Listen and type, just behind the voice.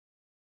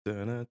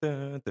Dun,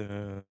 dun,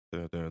 dun,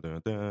 dun, dun,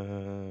 dun,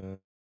 dun.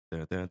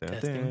 Dun, dun, dun,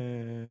 Testing.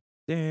 dun.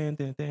 Dun,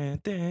 dun, dun,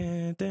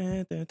 dun,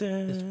 dun,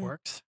 dun, This dun.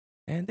 works.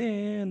 And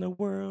then the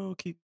world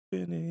keeps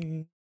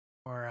spinning.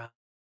 Or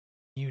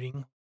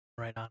muting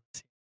right on.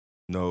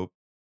 Nope.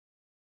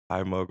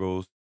 Hi,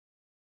 Muggles.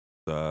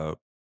 What's up?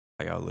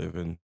 How y'all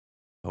living?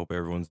 Hope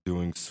everyone's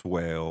doing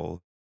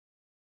swell.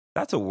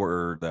 That's a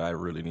word that I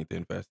really need to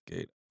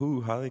investigate.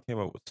 How they came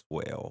up with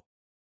swell?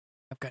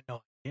 I've got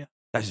no idea.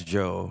 That's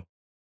Joe.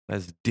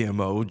 That's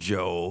Demo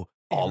Joe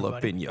Hey, all up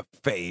everybody. in your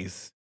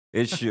face.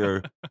 It's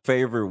your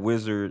favorite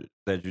wizard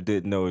that you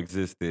didn't know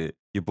existed,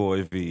 your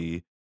boy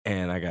V.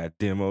 And I got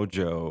Demo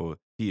Joe.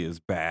 He is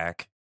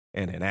back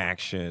and in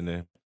action. I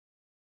had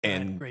a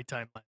And great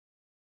time.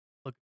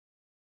 Look,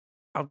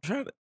 I'm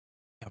trying to,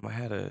 I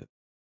had a,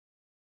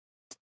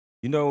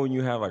 when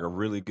you have like a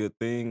really good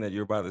thing that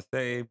you're about to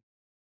say,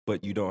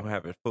 but you don't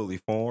have it fully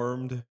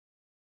formed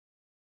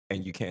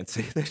and you can't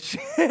say that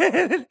shit.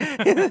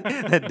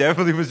 That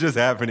definitely was just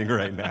happening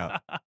right now.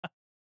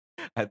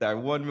 At that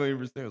 1,000,000%,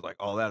 was like,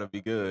 oh, that'll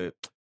be good.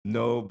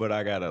 No, but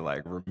I gotta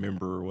like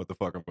remember what the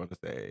fuck I'm gonna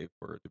say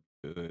for it to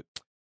be good.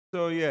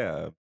 So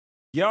yeah.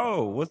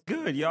 Yo, what's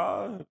good,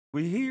 y'all?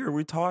 We here,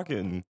 we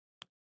talking.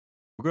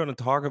 We're gonna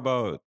talk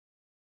about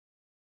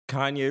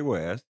Kanye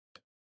West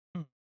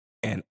Hmm.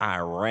 and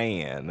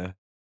Iran.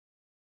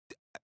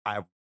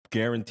 I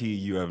guarantee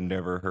you have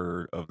never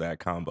heard of that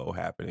combo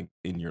happening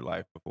in your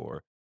life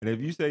before. And if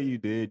you say you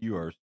did, you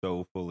are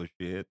so full of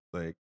shit.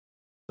 Like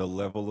the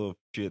level of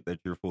shit that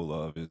you're full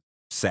of is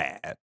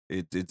sad.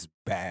 It's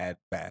bad,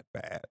 bad,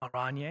 bad.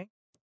 IranYe.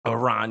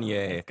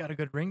 IranYe. It's got a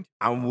good ring.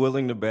 I'm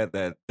willing to bet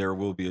that there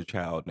will be a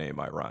child named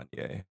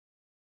IranYe.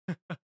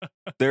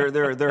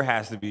 There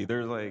has to be.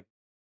 There's like,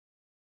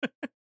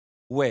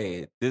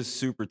 wait, this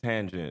super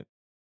tangent.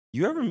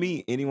 You ever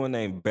meet anyone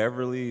named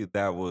Beverly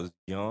that was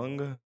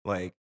young?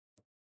 Like,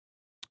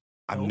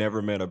 I've Nope.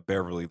 never met a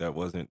Beverly that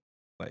wasn't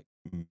like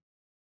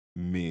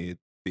mid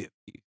 50s.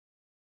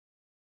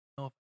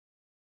 Nope.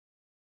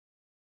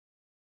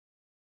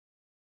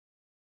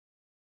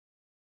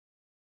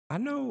 I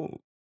know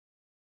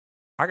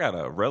I got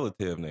a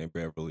relative named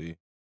Beverly,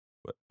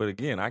 but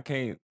again, I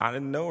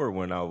didn't know her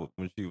when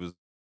she was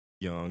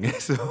young.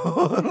 So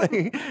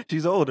like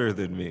she's older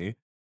than me.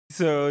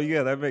 So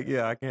yeah,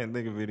 I can't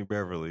think of any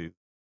Beverly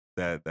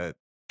that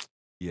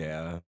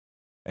yeah.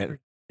 And For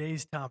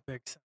today's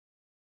topics,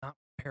 not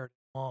prepared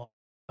at all.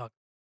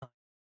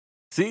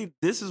 see,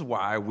 this is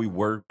why we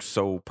work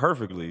so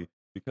perfectly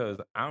because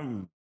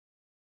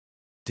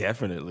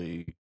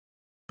definitely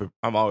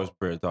I'm always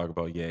prepared to talk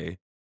about Ye.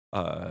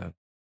 Oh,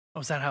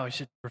 is that how I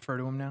should refer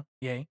to him now?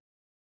 Yay.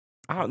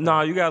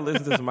 No, you gotta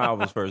listen to some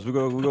albums first. Oh,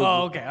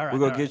 okay. All right. We're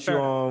gonna all right, get you fair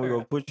enough, on. We're fair gonna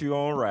enough. put you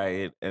on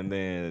right, and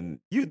then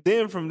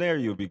from there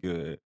you'll be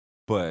good.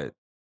 But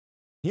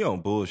he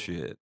on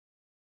bullshit.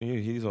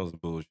 He's on some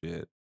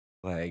bullshit.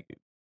 Like,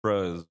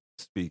 bruh's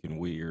speaking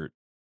weird.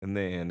 And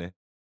then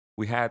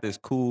we had this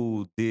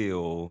cool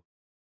deal,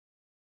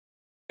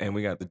 and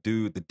we got the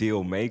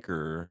deal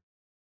maker,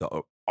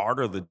 the art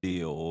of the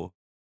deal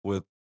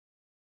with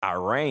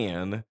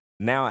Iran.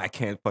 Now I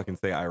can't fucking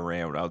say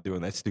Iran without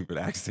doing that stupid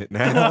accent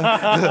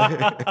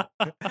now.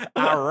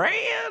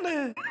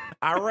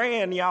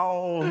 Iran,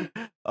 y'all.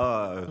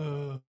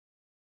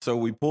 So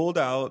we pulled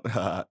out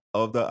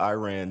of the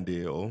Iran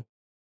deal.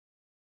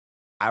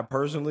 I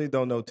personally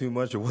don't know too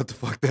much of what the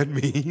fuck that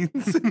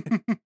means.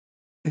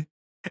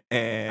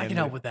 I can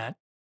help with that.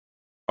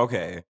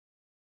 Okay,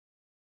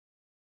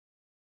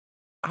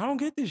 I don't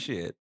get this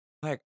shit.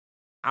 Like,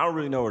 I don't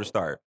really know where to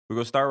start. We're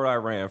gonna start with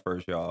Iran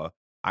first, y'all.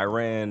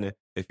 Iran,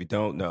 if you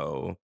don't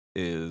know,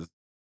 is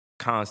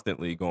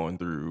constantly going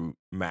through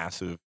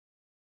massive.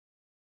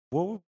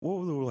 What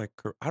were like?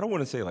 I don't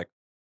want to say like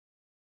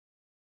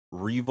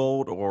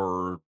revolt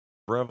or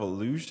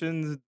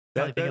revolutions.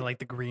 Probably thinking like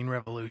the Green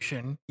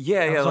Revolution.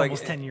 Yeah, That yeah, was like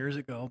almost 10 years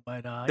ago,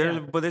 but there's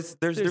yeah. but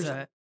there's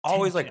a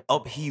always like tension.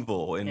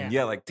 upheaval and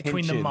like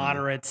between the tension.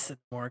 moderates and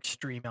more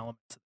extreme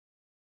elements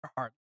are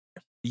hard.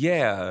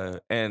 Yeah,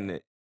 and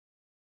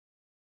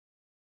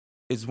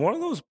it's one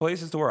of those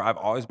places to where I've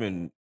always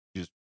been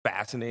just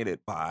fascinated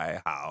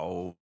by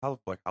how the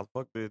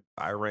fuck did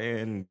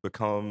Iran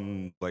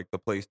become like the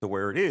place to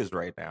where it is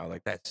right now?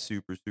 Like that's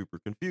super super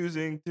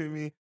confusing to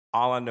me.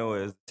 All I know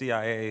is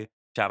CIA.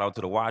 Shout out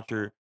to the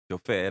Watcher, your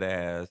fed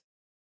ass.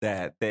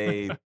 That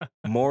they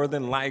more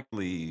than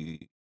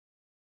likely,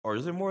 or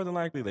is it more than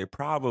likely they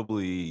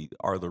probably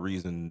are the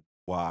reason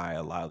why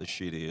a lot of the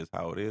shit is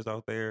how it is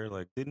out there.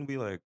 Like, didn't we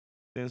like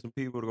send some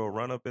people to go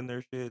run up in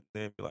their shit and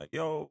then be like,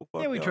 yo,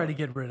 fuck Yeah, we tried y'all? to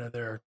get rid of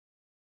their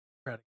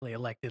democratically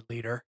elected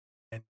leader,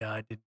 and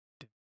didn't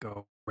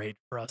go great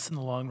for us in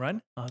the long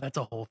run. That's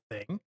a whole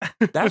thing.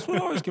 That's what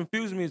always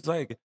confused me. It's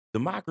like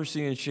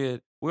democracy and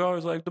shit. We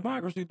always like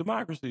democracy,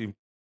 democracy.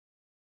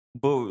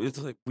 But it's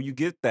like when you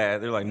get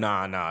that, they're like,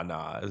 nah, nah,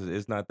 nah.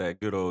 It's not that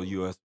good old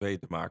US of A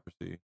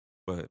democracy.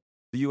 But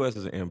the US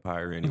is an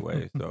empire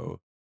anyway. So,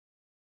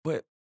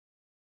 but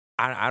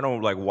I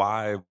don't like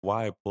why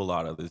pull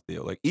out of this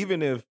deal. Like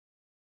even if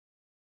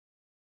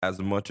as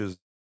much as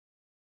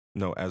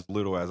know, as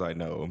little as I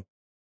know,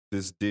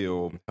 this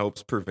deal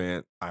helps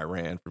prevent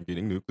Iran from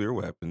getting nuclear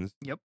weapons.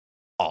 Yep.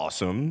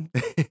 Awesome.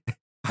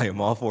 I am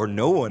all for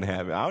no one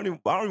having. I don't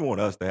even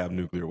want us to have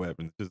nuclear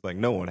weapons. Just like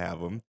no one have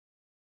them.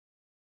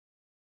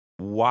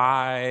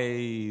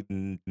 Why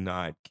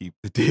not keep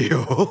the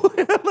deal?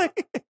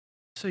 Like,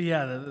 So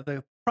yeah,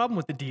 the problem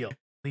with the deal, at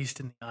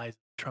least in the eyes of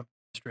the Trump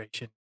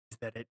administration, is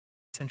that it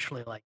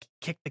essentially like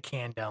kicked the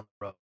can down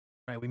the road.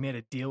 Right? We made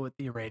a deal with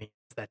the Iranians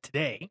that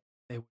today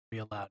they would be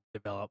allowed to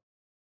develop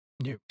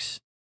nukes.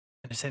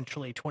 And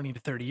essentially 20 to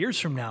 30 years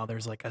from now,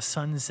 there's like a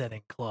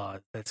sunsetting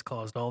clause that's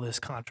caused all this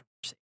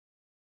controversy.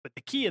 But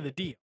the key of the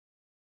deal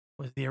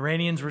was the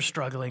Iranians were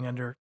struggling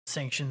under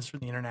sanctions from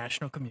the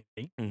international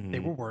community. They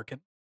were working.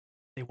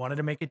 They wanted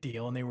to make a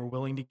deal, and they were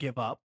willing to give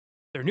up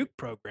their nuke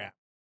program,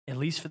 at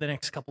least for the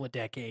next couple of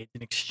decades,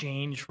 in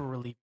exchange for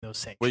relieving those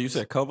sanctions. well, you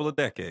said a couple of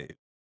decades.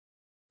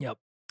 Yep.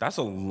 That's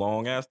a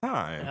long ass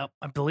time. Yep.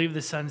 I believe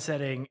the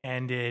sunsetting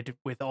ended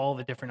with all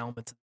the different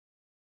elements in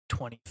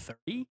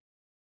 2030.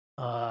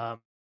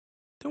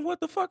 Then what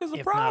the fuck is the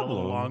if problem? not a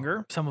little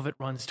longer. Some of it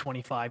runs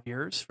 25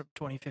 years from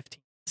 2015.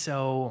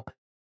 So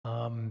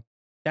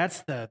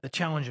that's the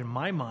challenge in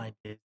my mind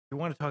is if you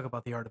want to talk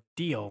about the art of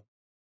the deal,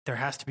 there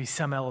has to be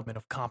some element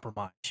of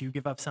compromise. You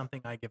give up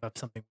something, I give up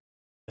something.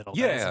 That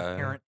is an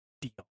inherent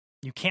deal.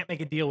 You can't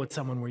make a deal with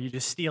someone where you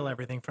just steal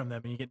everything from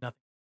them and you get nothing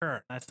in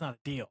return. That's not a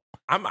deal.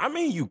 I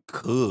mean, you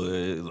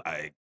could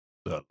like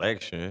the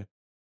election,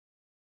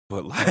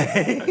 but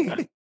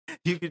like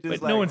you could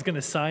just. But no one's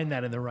gonna sign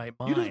that in the right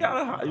mind. You just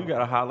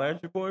gotta holler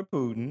at your boy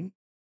Putin.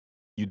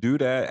 You do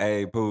that,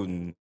 hey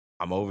Putin.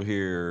 I'm over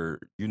here.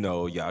 You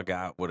know, y'all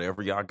got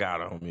whatever y'all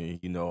got on me.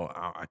 You know,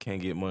 I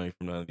can't get money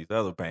from none of these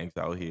other banks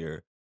out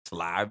here.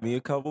 Slide me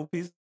a couple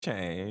pieces of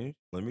change.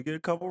 Let me get a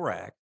couple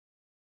racks.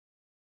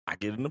 I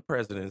get in the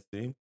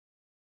presidency.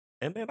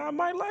 And then I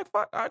might like,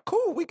 fuck, all right,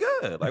 cool, we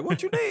good. Like,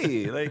 what you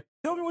need? Like,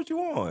 tell me what you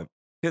want.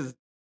 Because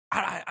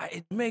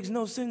it makes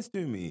no sense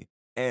to me.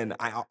 And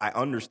I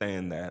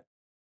understand that,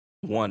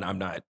 one, I'm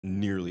not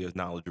nearly as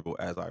knowledgeable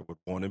as I would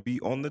want to be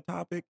on the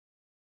topic.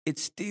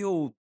 It's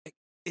still,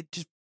 it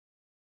just,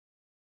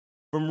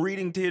 from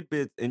reading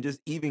tidbits and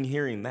just even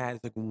hearing that,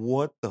 it's like,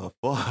 what the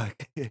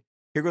fuck?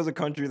 Here goes a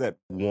country that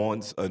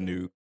wants a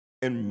nuke,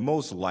 and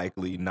most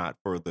likely not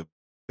for the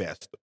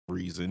best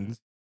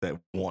reasons that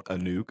want a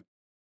nuke.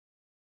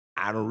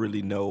 I don't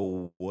really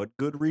know what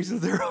good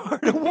reasons there are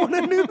to want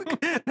a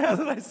nuke now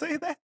that I say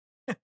that.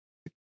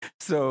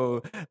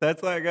 So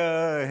that's like,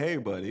 hey,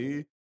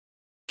 buddy,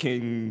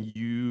 can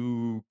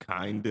you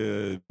kind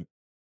of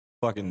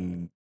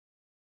fucking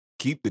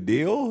keep the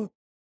deal?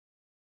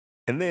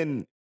 And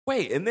then,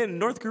 and then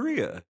North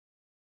Korea.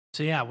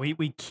 So yeah,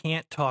 we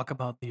can't talk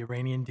about the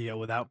Iranian deal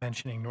without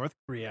mentioning North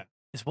Korea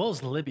as well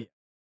as Libya.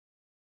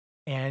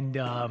 And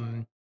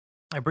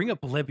I bring up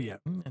Libya,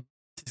 and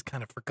this is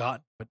kind of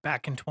forgotten, but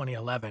back in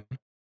 2011,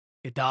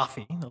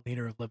 Gaddafi, the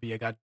leader of Libya,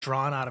 got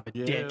drawn out of a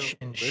ditch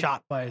and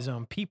shot by his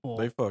own people.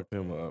 They fucked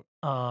him up.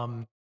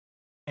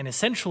 And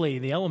essentially,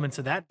 the elements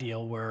of that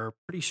deal were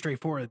pretty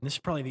straightforward. And this is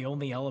probably the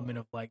only element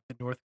of like the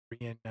North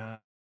Korean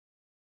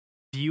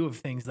view of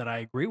things that I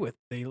agree with.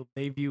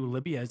 They view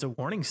Libya as a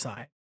warning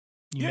sign.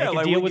 You make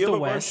a deal with the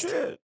West.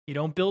 You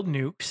don't build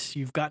nukes.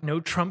 You've got no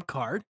trump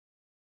card.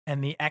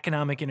 And the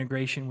economic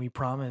integration we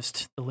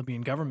promised the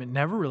Libyan government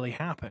never really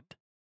happened.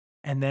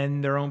 And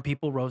then their own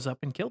people rose up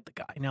and killed the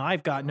guy. Now,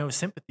 I've got no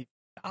sympathy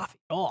for Gaddafi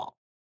at all,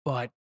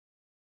 but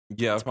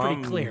it's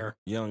pretty clear.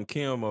 Young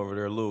Kim over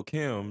there, little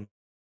Kim.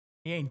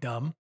 He ain't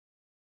dumb.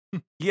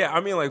 Yeah, I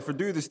mean, like, for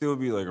dude to still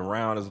be, like,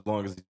 around as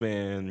long as he's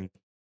been.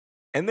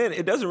 And then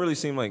it doesn't really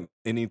seem like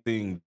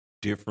anything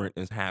different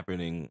is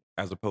happening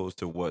as opposed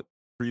to what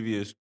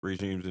previous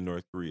regimes in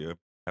North Korea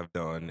have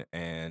done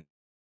and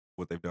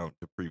what they've done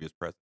to previous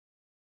presidents.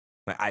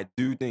 Like, I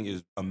do think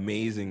it's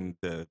amazing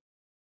to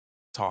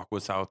talk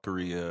with South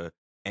Korea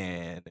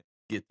and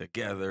get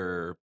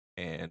together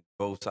and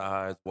both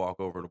sides walk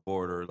over the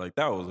border. Like,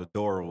 that was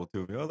adorable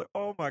to me. I was like,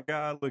 oh my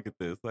God, look at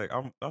this. Like,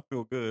 I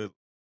feel good.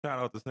 Shout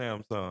out to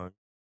Samsung.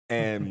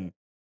 And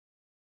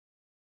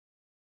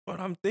but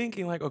I'm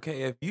thinking, like,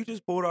 okay, if you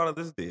just pulled out of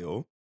this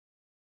deal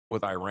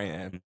with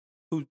Iran,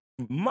 who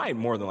might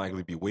more than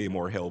likely be way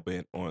more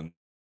hell-bent on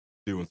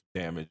doing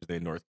some damage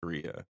than North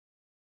Korea,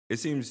 it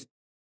seems to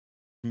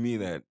me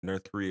that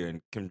North Korea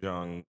and Kim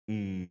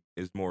Jong-un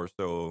is more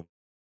so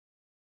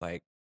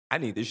like, I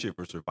need this shit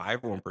for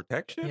survival and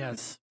protection.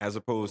 Yes. As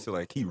opposed to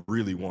like, he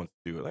really wants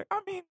to do it. Like,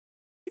 I mean,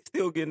 he's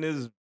still getting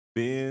his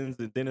Benz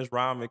and Dennis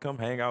Rodman come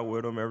hang out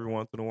with him every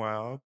once in a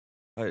while.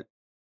 But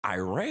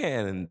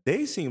Iran,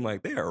 they seem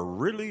like they are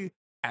really,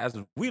 as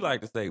we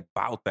like to say,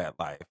 about that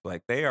life.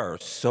 Like, they are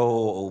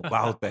so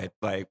about that.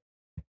 Like,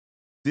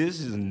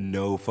 this is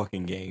no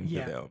fucking game to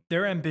them.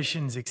 Their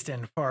ambitions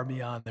extend far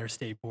beyond their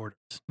state borders.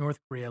 North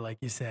Korea, like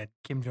you said,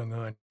 Kim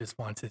Jong-un just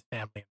wants his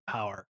family in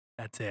power.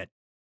 That's it.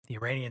 The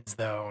Iranians,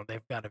 though,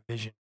 they've got a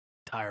vision of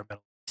the entire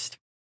Middle East.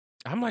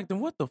 I'm like, then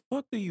what the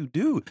fuck do you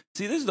do?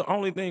 See, this is the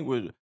only thing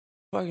with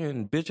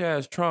fucking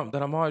bitch-ass Trump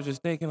that I'm always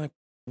just thinking, like,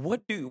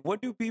 what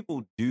do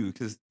people do?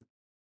 Because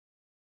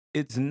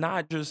it's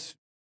not just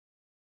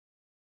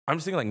I'm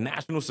just thinking like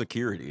national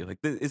security. Like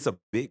it's a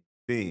big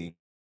thing.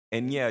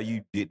 And yeah,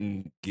 you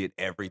didn't get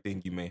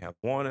everything you may have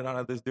wanted out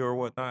of this deal or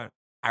whatnot.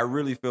 I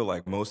really feel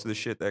like most of the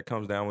shit that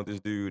comes down with this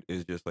dude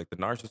is just like the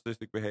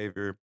narcissistic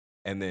behavior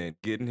and then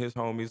getting his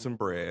homies some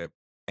bread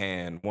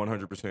and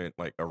 100%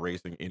 like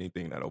erasing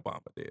anything that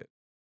Obama did.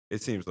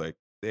 It seems like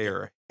they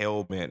are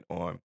hell bent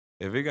on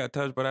if it got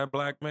touched by that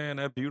black man,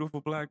 that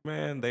beautiful black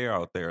man, they are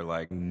out there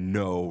like,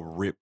 no,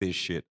 rip this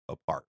shit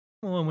apart.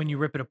 Well, and when you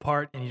rip it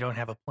apart and you don't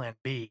have a plan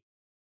B,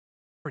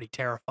 pretty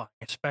terrifying,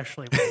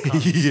 especially when it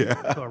comes Yeah.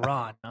 to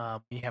Iran.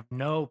 We have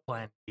no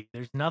plan B.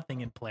 There's nothing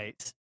in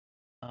place.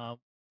 Uh,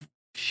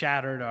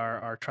 Shattered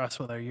our trust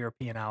with our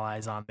European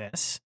allies on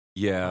this.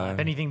 Yeah. If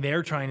anything,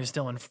 they're trying to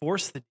still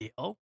enforce the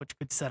deal, which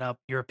could set up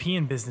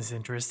European business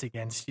interests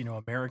against,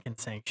 American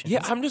sanctions.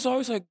 Yeah, I'm just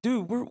always like,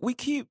 dude, we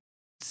keep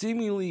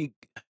seemingly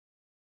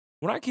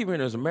when I keep hearing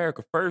there's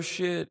America first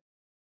shit,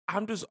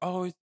 I'm just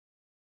always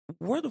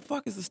where the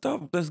fuck is the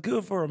stuff that's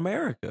good for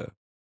America?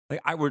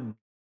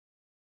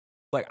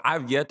 Like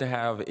I've yet to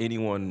have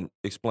anyone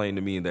explain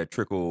to me that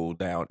trickle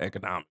down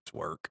economics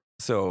work.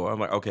 So I'm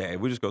like, okay,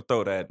 we just go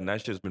throw that, and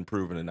that's just been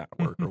proven to not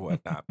work or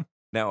whatnot.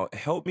 Now,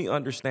 help me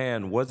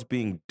understand what's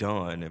being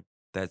done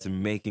that's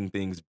making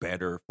things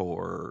better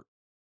for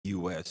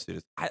U.S.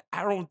 citizens.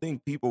 I don't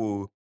think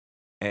people,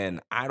 and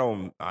I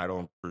don't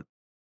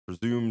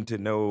presume to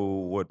know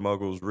what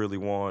muggles really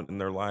want in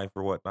their life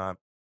or whatnot.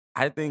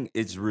 I think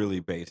it's really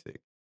basic.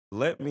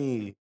 Let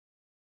me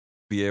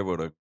be able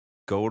to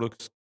go to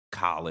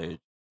college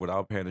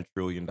without paying $1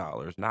 trillion,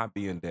 not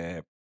be in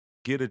debt,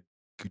 get a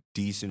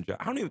decent job.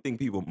 I don't even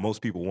think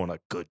most people want a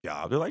good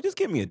job. They're like, just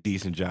give me a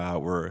decent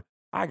job where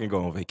I can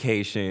go on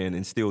vacation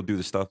and still do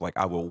the stuff like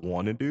I would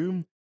want to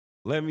do.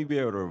 Let me be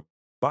able to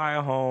buy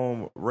a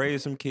home,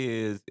 raise some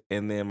kids,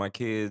 and then my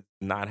kids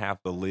not have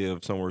to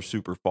live somewhere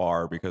super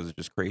far because it's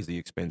just crazy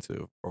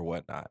expensive or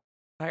whatnot.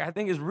 Like I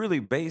think it's really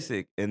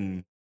basic,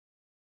 and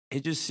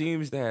it just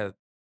seems that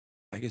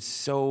like it's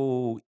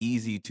so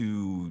easy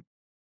to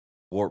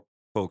warp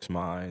folks'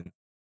 minds,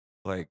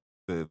 like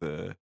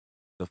the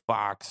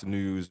Fox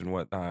News and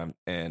whatnot.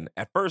 And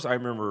at first, I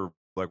remember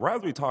like right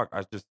as we talked,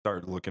 I just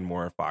started looking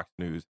more at Fox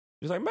News.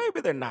 Just like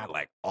maybe they're not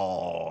like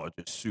all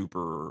just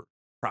super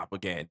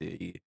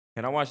propaganda.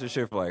 And I watched this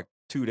shit for like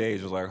 2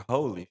 days. Was like,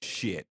 holy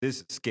shit, this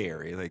is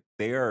scary. Like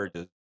they are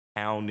just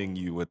pounding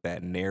you with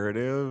that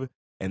narrative,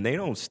 and they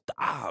don't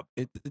stop.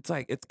 It's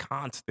like it's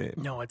constant.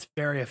 No, it's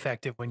very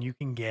effective when you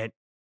can get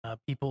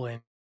people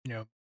in,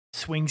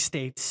 swing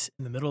states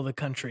in the middle of the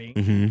country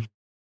Mm-hmm.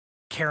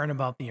 caring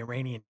about the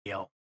Iranian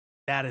deal.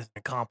 That is an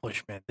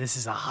accomplishment. This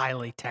is a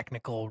highly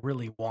technical,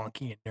 really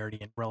wonky and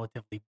nerdy and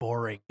relatively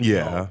boring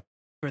Yeah. deal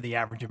for the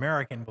average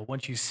American. But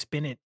once you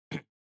spin it,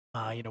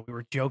 we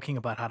were joking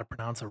about how to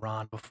pronounce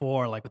Iran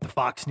before, like with the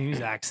Fox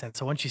News accent.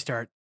 So once you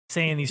start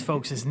saying these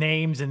folks'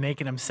 names and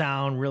making them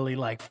sound really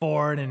like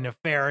foreign and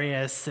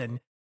nefarious, and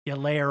you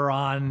layer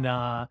on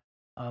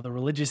the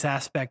religious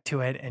aspect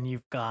to it, and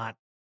you've got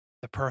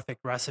the perfect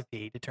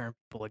recipe to turn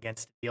people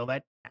against a deal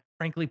that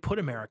frankly put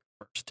America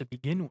first to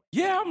begin with.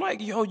 Yeah, I'm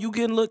like, yo, you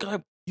can look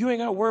like you ain't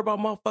gotta worry about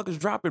motherfuckers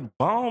dropping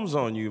bombs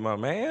on you, my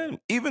man.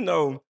 Even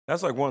though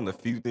that's like one of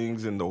the few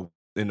things in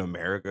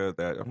America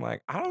that I'm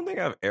like, I don't think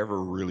I've ever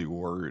really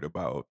worried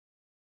about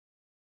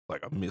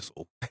like a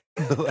missile.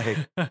 Like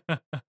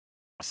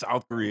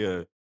South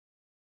Korea,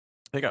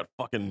 they got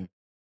fucking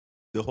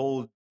the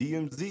whole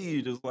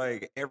DMZ, just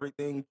like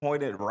everything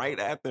pointed right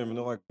at them, and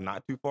they're like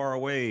not too far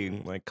away.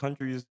 Like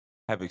countries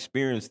have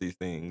experienced these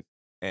things,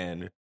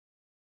 and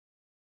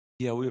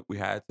yeah, we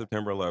had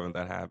September 11th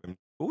that happened,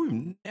 but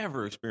we've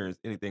never experienced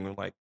anything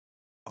like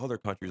other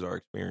countries are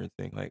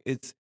experiencing. Like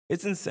it's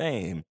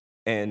insane,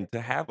 and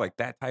to have like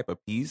that type of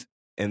peace,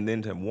 and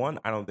then to one,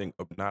 I don't think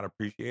not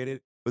appreciate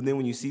it, but then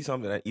when you see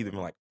something that even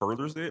like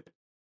furthers it,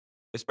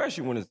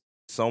 especially when it's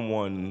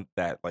someone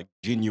that like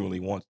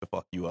genuinely wants to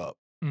fuck you up,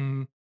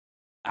 Mm.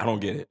 I don't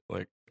get it.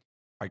 Like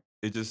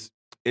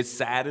it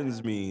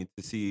saddens me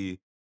to see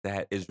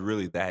that it's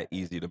really that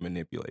easy to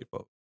manipulate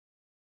folks.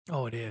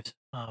 Oh, it is.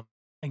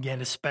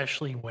 Again,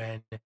 especially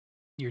when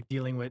you're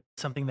dealing with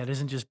something that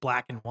isn't just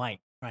black and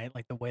white, right?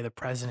 Like the way the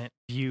president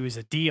views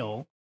a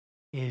deal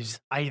is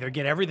I either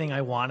get everything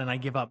I want and I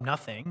give up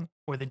nothing,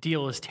 or the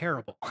deal is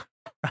terrible,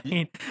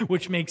 right?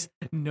 Which makes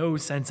no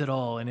sense at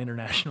all in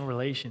international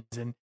relations.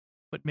 And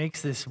what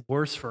makes this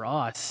worse for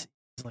us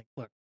is like,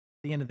 look,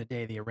 at the end of the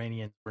day, the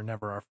Iranians were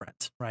never our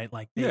friends, right?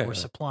 Like they were Yeah.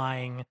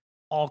 supplying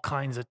all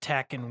kinds of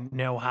tech and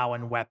know-how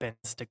and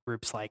weapons to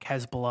groups like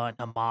Hezbollah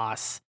and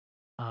Hamas.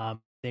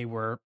 They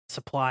were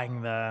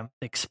supplying the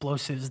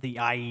explosives, the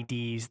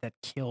IEDs that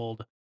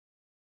killed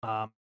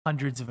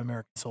hundreds of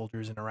American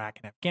soldiers in Iraq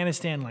and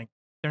Afghanistan. Like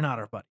they're not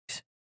our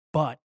buddies.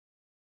 But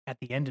at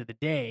the end of the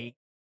day,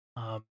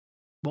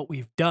 what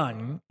we've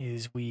done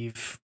is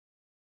we've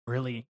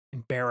really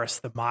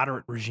embarrassed the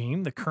moderate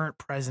regime. The current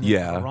president of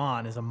Yeah.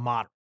 Iran is a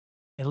moderate.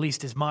 at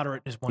least as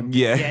moderate as one can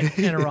Yeah. get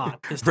in Iran.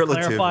 Just to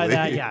clarify that,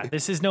 Relatively. yeah,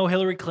 this is no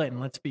Hillary Clinton.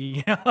 Let's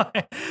be.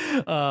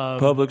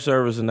 Public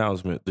service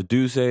announcement. The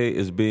Duce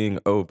is being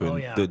Oh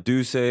opened. yeah, The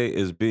Duce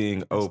is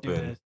being let's do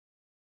opened.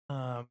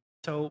 this.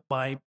 So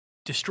by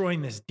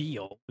destroying this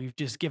deal, we've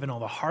just given all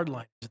the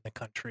hardliners in the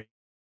country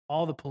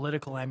all the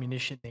political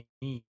ammunition they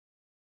need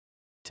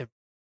to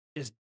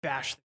just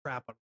bash the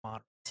crap out of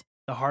moderates.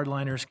 The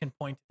hardliners can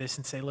point to this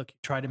and say, look, you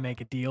tried to make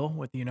a deal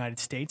with the United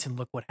States and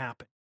look what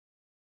happened.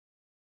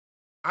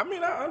 I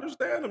mean, I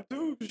understand them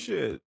too.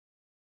 Shit.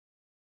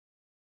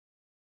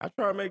 I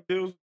try to make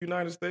deals with the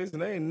United States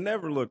and they ain't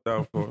never looked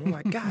out for me. I'm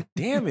like, God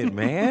damn it,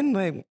 man.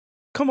 Like,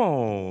 come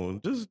on.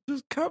 Just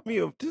cut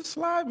me up. Just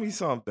slide me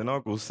something,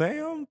 Uncle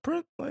Sam.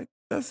 Print, like,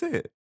 that's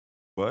it.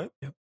 But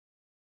Yep.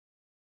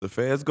 the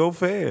feds go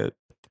fed.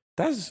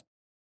 That's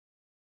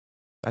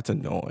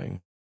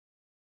annoying.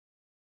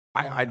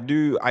 I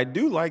do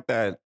like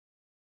that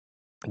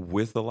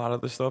with a lot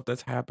of the stuff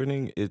that's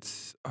happening.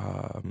 It's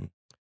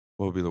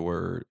what would be the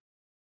word?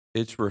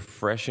 It's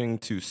refreshing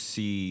to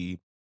see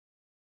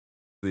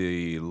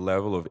the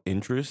level of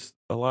interest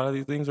a lot of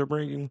these things are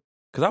bringing.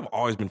 Because I've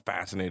always been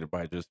fascinated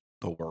by just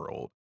the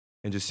world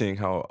and just seeing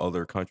how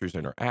other countries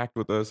interact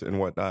with us and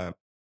whatnot.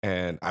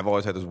 And I've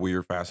always had this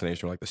weird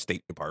fascination with like the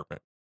State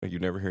Department. Like you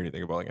never hear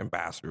anything about like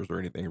ambassadors or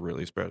anything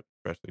really,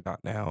 especially not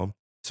now.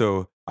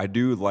 So I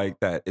do like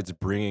that it's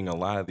bringing a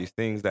lot of these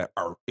things that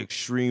are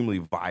extremely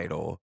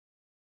vital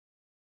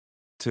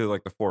to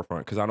like the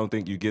forefront, because I don't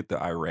think you get the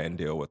Iran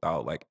deal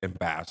without like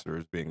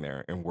ambassadors being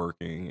there and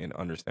working and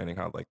understanding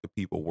how like the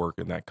people work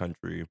in that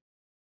country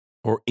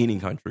or any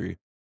country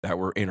that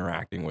we're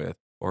interacting with.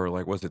 Or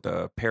like, was it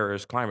the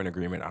Paris Climate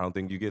Agreement? I don't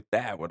think you get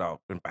that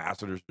without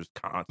ambassadors just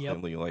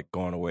constantly like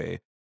going away.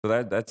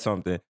 So that's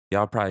something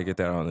y'all probably get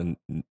that on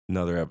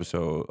another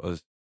episode,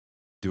 us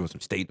doing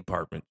some State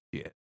Department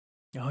shit.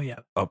 Oh yeah,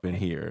 up in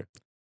here.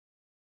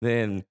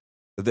 Then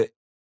the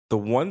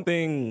one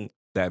thing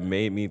that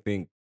made me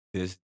think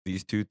these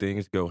two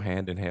things go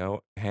hand in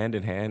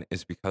hand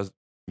is because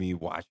me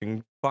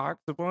watching Fox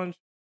a bunch,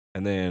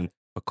 and then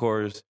of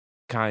course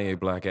Kanye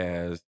black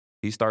ass,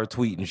 he started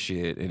tweeting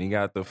shit and he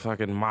got the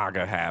fucking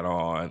MAGA hat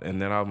on,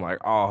 and then I'm like,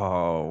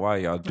 oh, why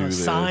y'all do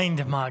this?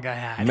 Signed MAGA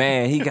hat.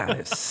 Man, he got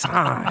it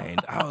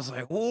signed. I was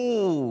like,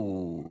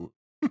 ooh,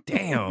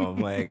 damn.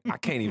 Like, I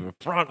can't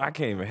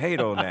even hate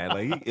on that.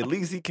 Like, at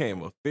least he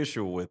came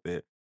official with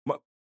it.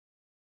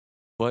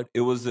 But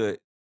it was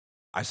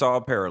I saw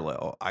a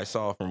parallel. I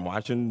saw from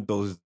watching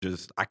those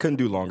I couldn't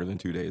do longer than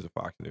 2 days of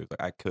Fox News.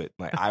 Like, I couldn't.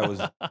 Like,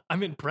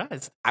 I'm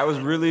impressed. I was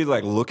really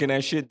like looking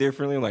at shit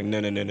differently. Like,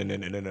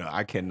 no.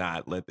 I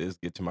cannot let this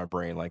get to my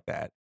brain like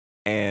that.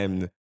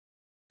 And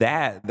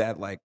that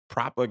like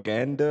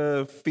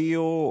propaganda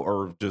feel,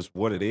 or just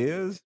what it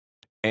is,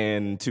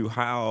 and to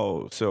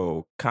how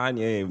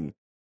Kanye a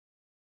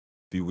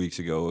few weeks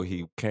ago,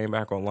 he came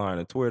back online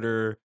on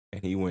Twitter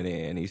and he went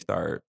in, he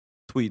started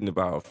tweeting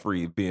about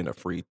being a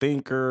free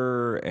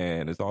thinker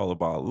and it's all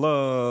about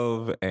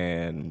love.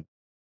 And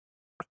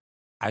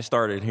I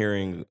started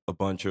hearing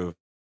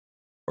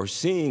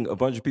seeing a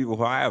bunch of people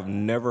who I have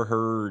never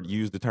heard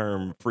use the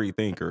term free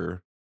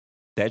thinker.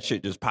 That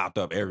shit just popped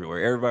up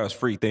everywhere. Everybody was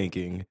free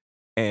thinking.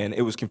 And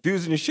it was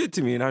confusing as shit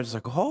to me. And I was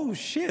just like, oh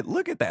shit,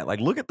 look at that. Like,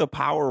 look at the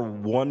power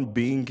one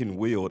being can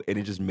wield. And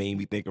it just made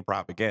me think of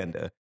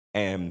propaganda.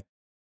 And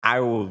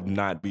I will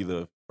not be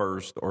the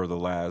first or the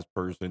last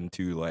person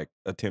to like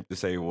attempt to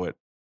say what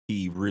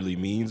he really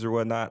means or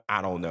whatnot.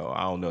 I don't know.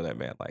 I don't know that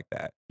man like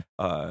that.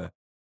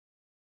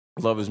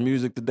 Love his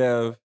music to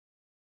death.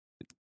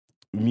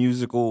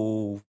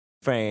 Musical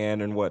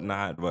fan and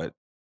whatnot. But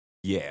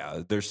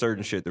yeah, there's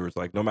certain shit that was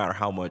like, no matter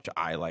how much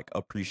I like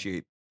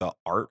appreciate the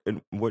art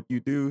and what you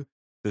do,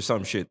 there's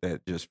some shit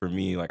that just for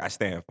me, like I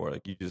stand for.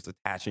 Like you just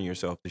attaching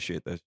yourself to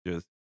shit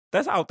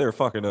that's out there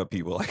fucking up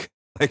people like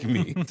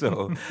me.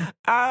 So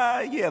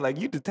yeah,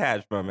 like you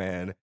detached, my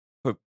man.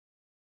 But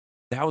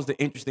that was the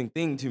interesting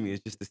thing to me,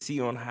 is just to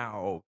see on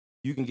how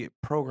you can get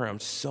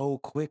programmed so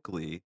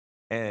quickly.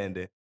 And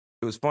it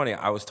was funny.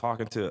 I was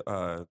talking to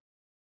a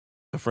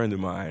friend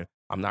of mine.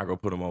 I'm not gonna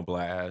put him on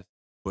blast,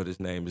 but his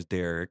name is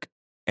Derek.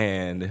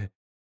 And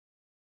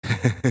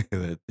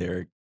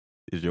Derek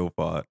is your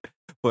fault.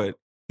 But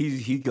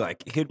he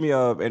like hit me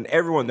up, and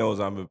everyone knows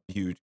I'm a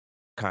huge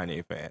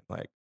Kanye fan.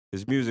 Like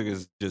his music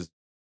has just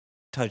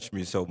touched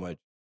me so much.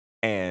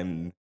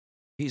 And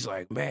he's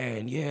like,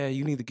 man, yeah,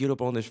 you need to get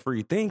up on this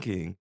free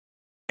thinking.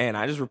 And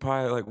I just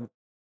replied like,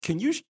 can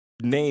you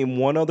name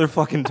one other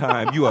fucking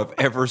time you have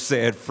ever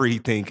said free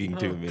thinking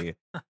to me?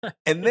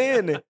 And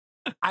then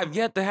I've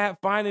yet to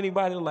find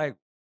anybody. Like,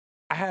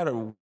 I had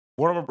one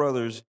of my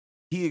brothers,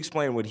 he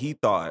explained what he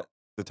thought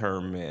the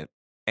term meant,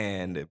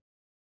 and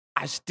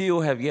I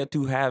still have yet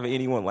to have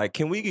anyone like,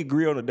 can we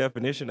agree on a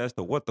definition as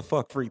to what the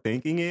fuck free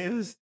thinking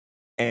is?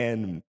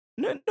 And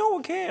no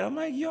one can. I'm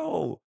like,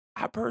 yo,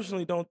 I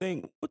personally don't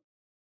think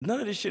none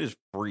of this shit is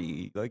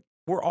free. Like,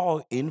 we're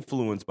all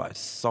influenced by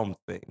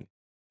something,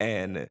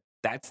 and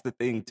that's the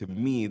thing to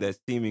me that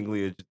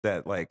seemingly is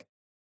that like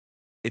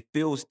it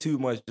feels too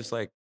much just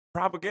like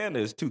propaganda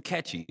is too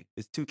catchy.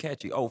 It's too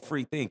catchy. Oh,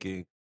 free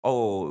thinking.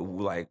 Oh,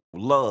 like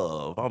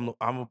love.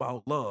 I'm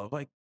about love.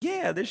 Like,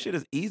 yeah, this shit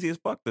is easy as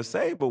fuck to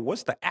say, but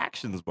what's the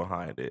actions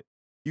behind it?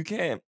 You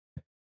can't.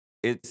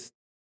 It's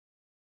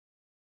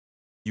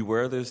you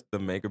wear this the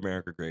Make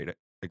America Great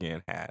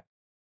Again hat,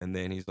 and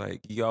then he's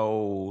like,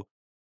 "Yo,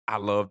 I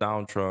love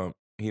Donald Trump.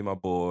 He my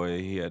boy.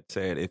 He had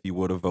said if he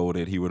would have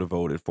voted, he would have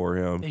voted for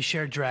him." They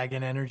share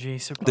dragon energy, The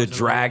supposedly.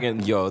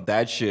 dragon, yo,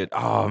 that shit.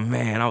 Oh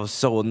man, I was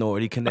so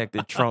annoyed. He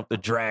connected Trump to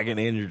dragon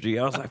energy.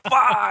 I was like,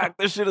 fuck,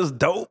 this shit is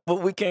dope,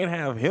 but we can't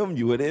have him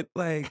with it.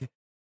 Like,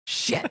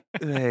 shit.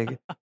 Like,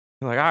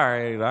 all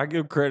right, I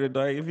give credit.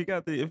 Like, if he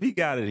got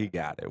it, he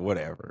got it.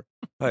 Whatever.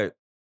 Like,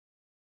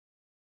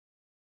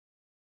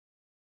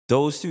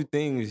 those two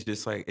things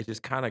just like it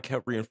just kind of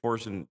kept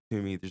reinforcing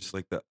to me just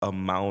like the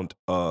amount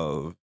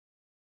of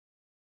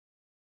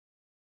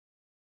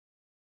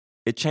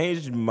it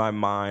changed my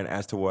mind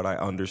as to what I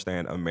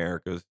understand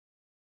America's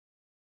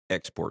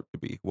export to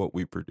be, what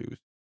we produce.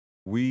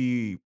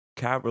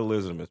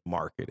 Capitalism is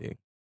marketing.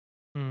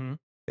 Mhm.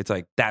 It's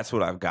like that's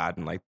what I've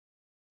gotten like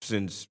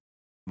since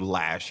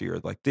last year.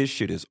 Like this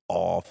shit is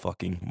all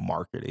fucking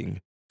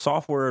marketing.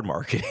 Software and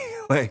marketing.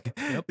 Like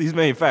Yep. these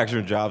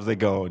manufacturing jobs, they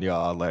go on,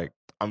 y'all. Like,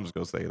 I'm just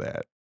gonna say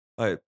that.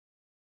 Like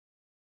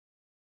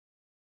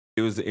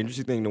it was the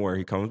interesting thing to where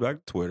he comes back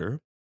to Twitter.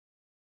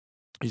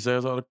 He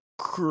says all the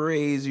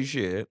crazy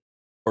shit.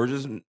 Or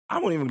just I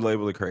won't even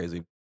label it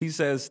crazy. He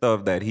says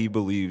stuff that he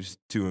believes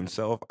to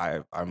himself.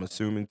 I'm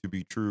assuming to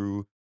be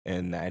true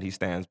and that he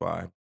stands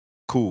by.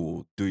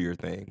 Cool, do your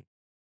thing.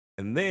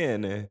 And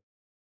then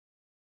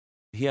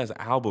he has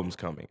albums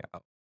coming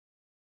out.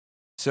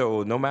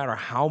 So no matter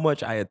how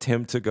much I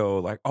attempt to go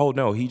like, oh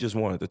no, he just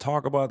wanted to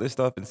talk about this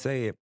stuff and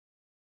say it,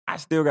 I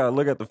still gotta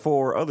look at the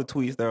 4 other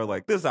tweets that are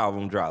like, this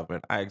album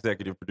dropping, I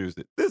executive produced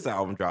it. This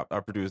album dropped, I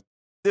produced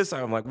this.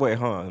 I'm like, wait,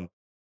 hon,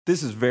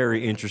 this is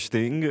very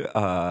interesting.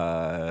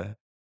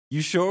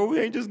 You sure we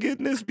ain't just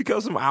getting this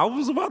because some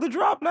albums about to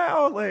drop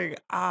now?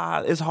 Like,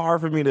 it's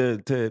hard for me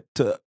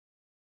to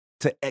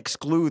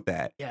exclude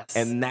that. Yes.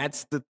 And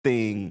that's the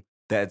thing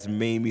that's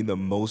made me the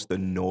most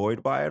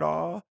annoyed by it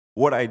all.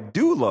 What I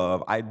do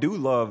love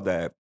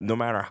that no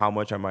matter how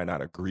much I might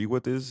not agree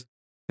with his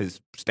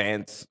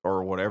stance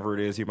or whatever it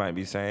is he might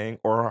be saying,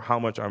 or how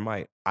much I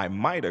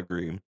might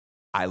agree,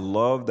 I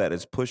love that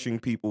it's pushing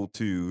people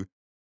to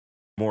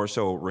more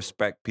so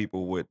respect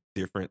people with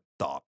different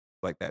thought,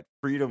 like that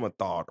freedom of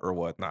thought or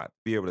whatnot,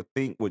 be able to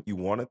think what you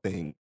want to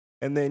think.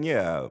 And then,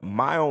 yeah,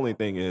 my only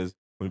thing is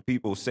when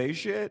people say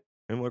shit,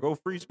 I'm like, oh,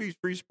 free speech,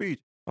 free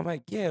speech. I'm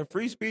like, yeah,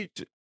 free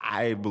speech.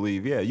 I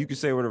believe, yeah, you can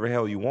say whatever the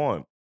hell you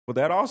want. But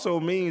that also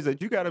means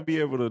that you got to be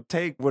able to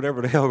take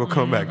whatever the hell will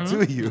come back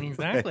to you.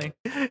 Exactly.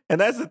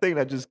 And that's the thing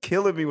that just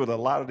killing me with a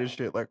lot of this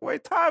shit. Like,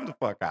 wait, time the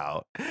fuck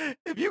out.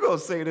 If you gonna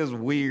say this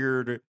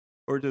weird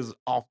or just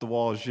off the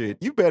wall shit,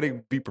 you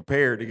better be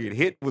prepared to get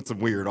hit with some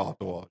weird off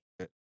the wall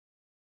shit.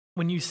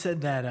 When you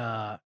said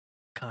that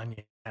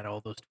Kanye had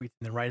all those tweets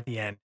and then right at the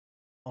end,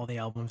 all the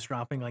albums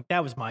dropping, like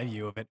that was my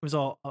view of it. It was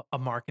all a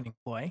marketing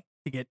ploy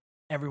to get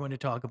everyone to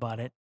talk about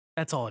it.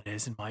 That's all it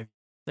is in my view.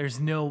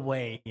 There's no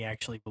way he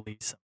actually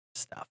believes some of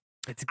this stuff.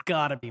 It's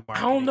gotta be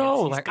marketing. I don't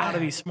know. He's Like, gotta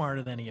be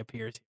smarter than he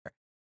appears here.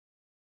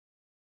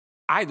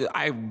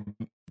 I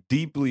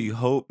deeply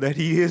hope that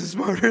he is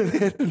smarter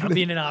than. I'm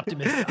being an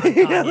optimist on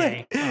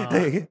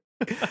Kanye.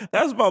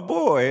 That's my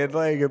boy. And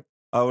like, with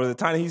the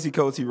Ta-Nehisi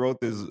Coates, he wrote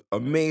this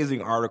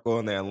amazing article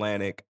in the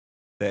Atlantic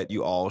that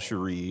you all should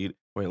read.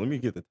 Wait, let me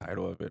get the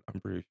title of it. I'm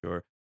pretty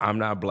sure. I'm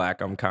Not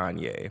Black, I'm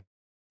Kanye.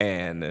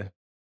 And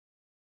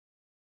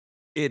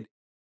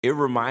it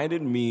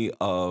reminded me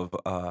of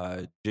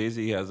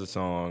Jay-Z has a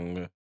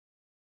song.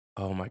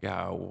 Oh my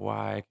God,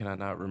 why can I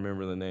not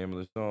remember the name of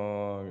the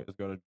song? It's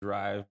gonna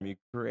drive me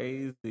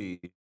crazy.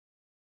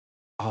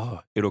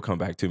 Oh, it'll come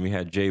back to me. It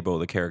had J-Bo,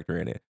 the character,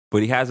 in it.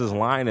 But he has this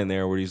line in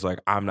there where he's like,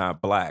 I'm not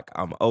black,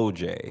 I'm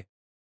OJ.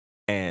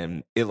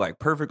 And it like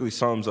perfectly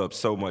sums up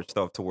so much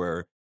stuff to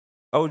where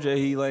OJ,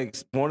 he like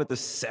wanted to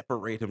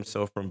separate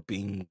himself from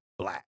being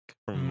black,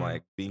 from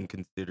like being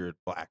considered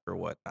black or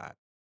whatnot.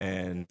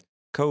 And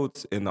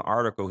Coates in the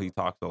article, he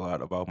talks a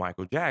lot about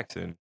Michael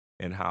Jackson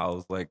and how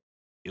it's like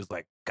it was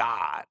like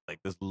God, like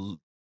this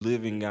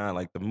living God,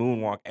 like the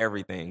moonwalk,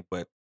 everything.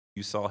 But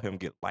you saw him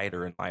get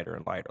lighter and lighter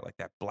and lighter, like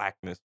that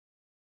blackness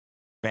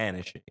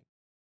vanishing.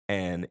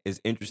 And it's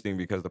interesting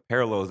because the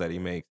parallels that he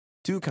makes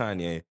to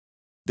Kanye,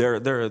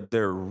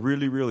 they're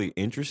really, really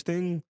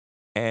interesting.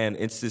 And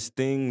it's this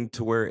thing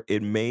to where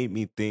it made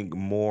me think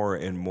more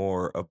and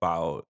more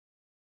about,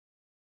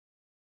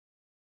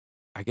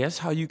 I guess,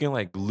 how you can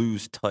like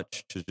lose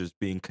touch to just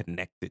being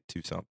connected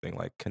to something,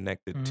 like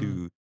connected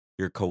to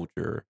your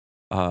culture.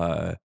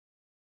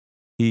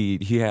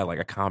 He had like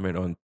a comment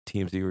on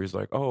TMZ where he's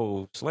like,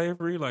 "Oh,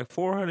 slavery, like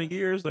 400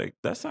 years, like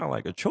that sounds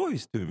like a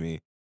choice to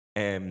me."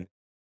 And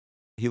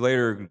he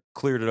later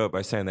cleared it up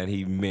by saying that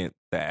he meant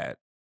that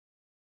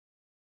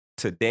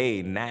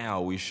today,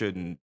 now we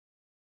shouldn't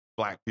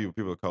black people,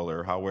 people of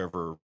color.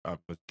 However, I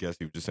guess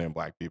he was just saying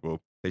black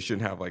people. They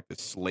shouldn't have like the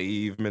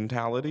slave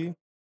mentality,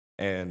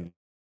 and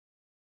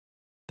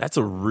that's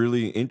a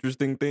really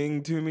interesting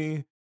thing to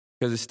me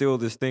because it's still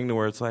this thing to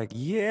where it's like,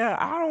 yeah,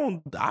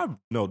 I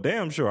know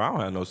damn sure I don't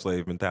have no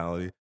slave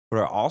mentality, but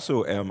I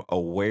also am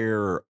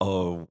aware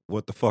of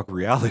what the fuck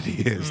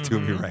reality is to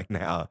me Mhm. right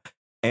now.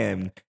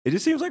 And it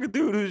just seems like a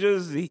dude who's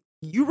just,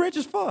 you rich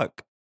as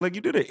fuck. Like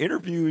you did an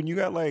interview and you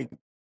got like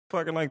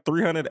fucking like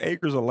 300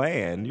 acres of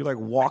land. You're like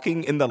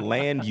walking in the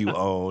land you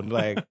own.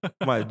 Like,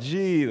 my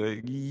G,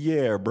 like,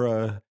 yeah,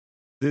 bruh.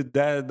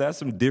 That's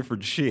some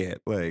different shit.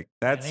 Like Yeah, it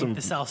that's ain't some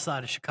the south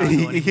side of Chicago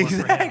anymore for him.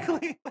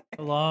 exactly.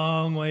 A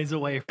long ways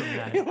away from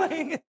that.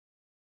 Like,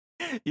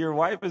 your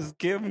wife is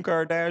Kim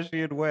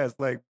Kardashian West.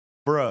 Like,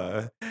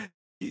 bruh,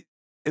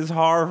 it's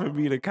hard for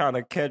me to kind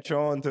of catch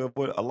on to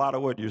what a lot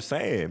of what you're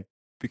saying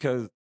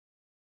because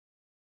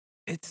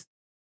it's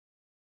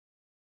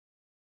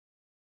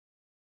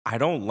I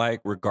don't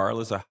like,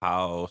 regardless of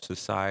how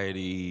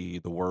society,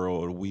 the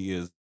world, we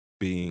as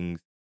beings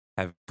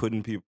have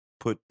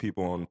put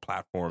people on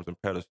platforms and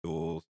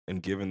pedestals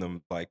and given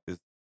them like this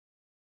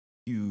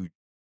huge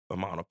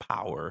amount of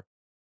power,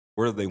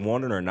 whether they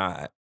want it or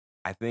not.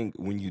 I think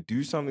when you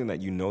do something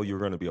that you know you're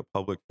going to be a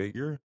public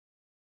figure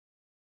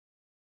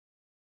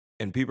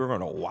and people are going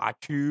to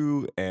watch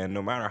you, and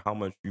no matter how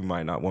much you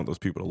might not want those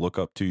people to look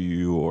up to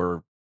you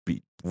or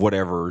be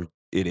whatever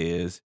it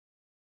is,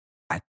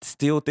 I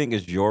still think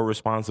it's your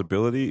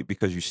responsibility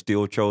because you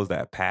still chose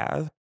that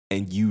path,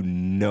 and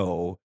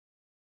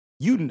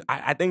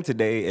I think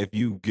today if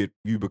you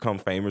become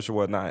famous or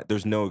whatnot,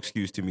 there's no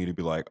excuse to me to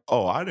be like,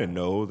 oh, I didn't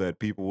know that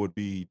people would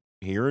be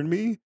hearing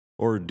me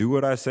or do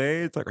what I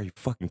say. It's like, are you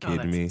fucking Oh, kidding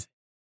that's me? insane.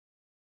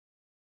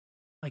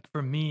 Like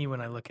for me, when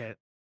I look at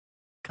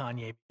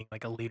Kanye being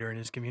like a leader in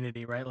his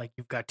community, right? Like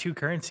you've got two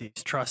currencies,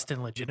 trust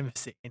and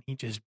legitimacy, and he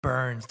just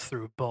burns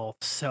through both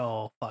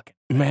so fucking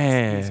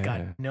fast. He's got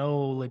Man. no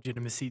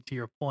legitimacy, to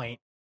your point,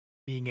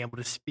 being able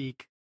to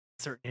speak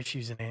certain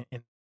issues in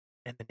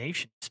the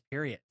nation.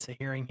 Period. So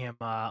hearing him,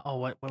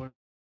 what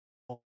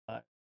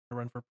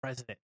run for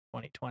president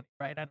 2020,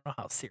 right? I don't know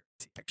how serious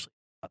he actually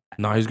is about that.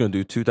 No, he's gonna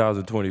do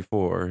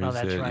 2024. Oh, He that's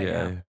said, right.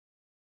 Yeah. yeah,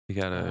 he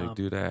gotta Um,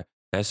 do that.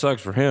 That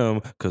sucks for him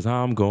because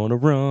I'm gonna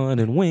run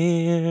and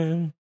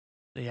win.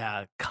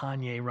 yeah,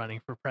 Kanye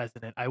running for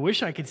president. I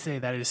wish I could say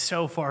that is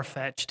so far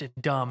fetched and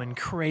dumb and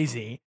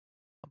crazy,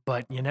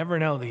 but you never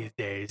know these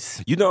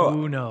days. You know,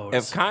 Who if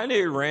knows?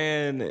 Kanye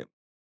ran, it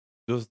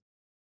was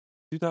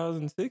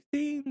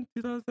 2016,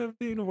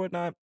 2017 or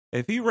whatnot.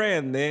 If he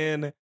ran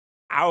then,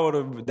 that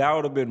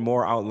would have been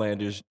more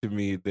outlandish to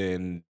me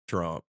than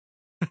Trump.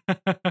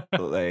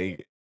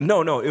 Like,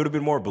 no, it would have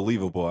been more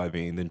believable. I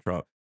mean, than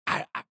Trump.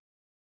 I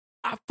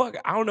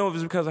don't know if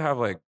it's because I have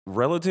like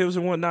relatives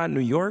and whatnot in New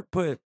York,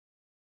 but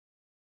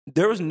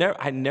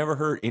I never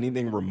heard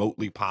anything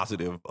remotely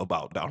positive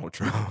about Donald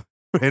Trump.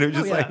 And it was Oh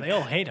just yeah, like, they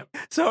all hate him.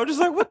 so I'm just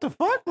like, what the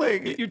fuck?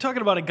 Like, You're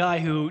talking about a guy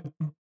who,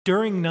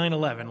 during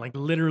 9/11, like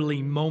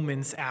literally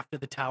moments after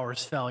the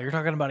towers fell, you're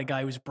talking about a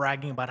guy who's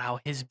bragging about how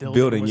his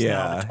building was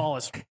now the yeah.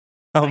 tallest.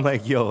 I'm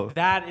like, yo,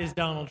 That is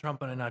Donald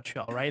Trump in a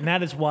nutshell, right? And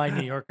that is why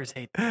New Yorkers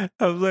hate him,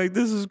 I was like,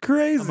 this is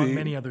crazy. among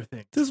many other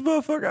things. This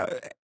motherfucker.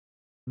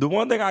 The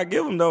one thing I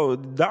give him though,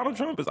 Donald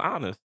Trump is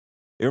honest.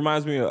 It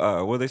reminds me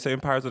of what they say in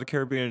Pirates of the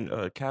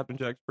Caribbean, Captain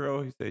Jack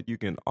Sparrow. He said, "You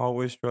can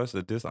always trust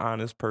a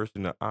dishonest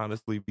person to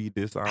honestly be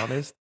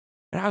dishonest."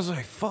 And I was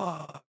like,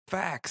 "Fuck,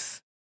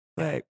 facts."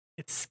 Like,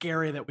 It's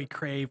scary that we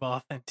crave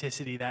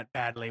authenticity that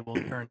badly. We'll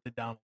turn to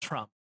Donald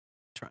Trump.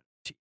 Try to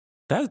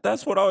achieve.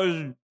 that's what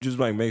always just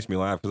like makes me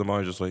laugh because I'm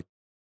always just like,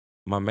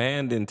 my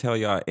man didn't tell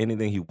y'all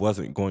anything he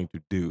wasn't going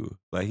to do.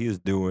 Like he is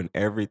doing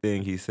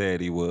everything he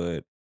said he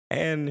would,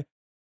 and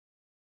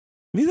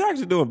he's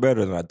actually doing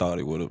better than I thought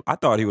he would have. I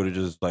thought he would have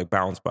just like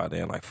bounced by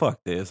then, like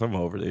fuck this, I'm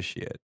over this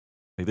shit.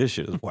 Like this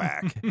shit is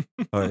whack.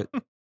 But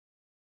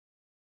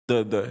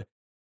the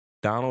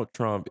Donald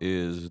Trump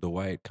is the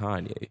white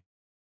Kanye.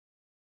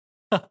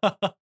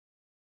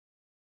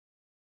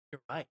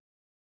 You're right.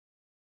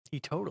 He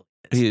totally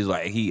is. He's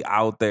like he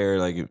out there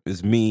like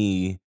it's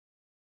me,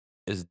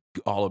 it's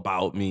all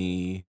about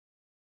me.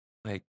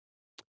 Like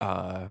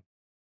I'm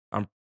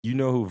you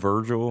know who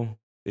Virgil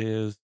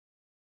is?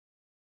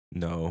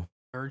 No.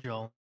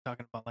 Virgil,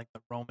 talking about like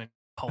the Roman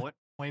poet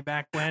way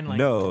back when. Like,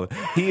 No,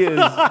 he is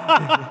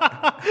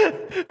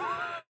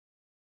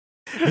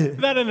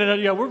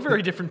yeah, we're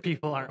very different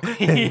people, aren't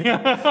we?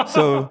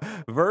 so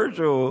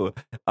Virgil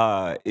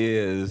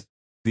is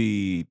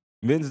the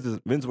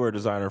menswear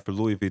designer for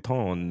Louis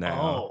Vuitton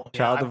now. Oh, yeah,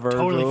 Shout out to I'm Virgil.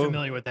 totally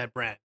familiar with that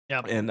brand.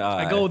 Yeah, And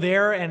I go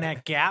there and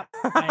at Gap,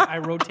 I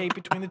rotate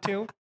between the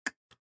two.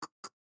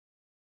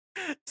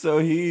 so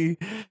he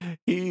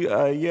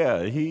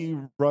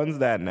runs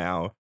that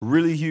now.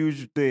 Really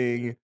huge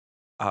thing.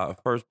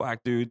 First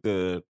black dude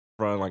to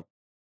run like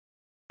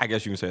I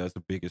guess you can say that's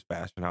the biggest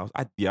fashion house.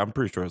 I'm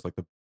pretty sure it's like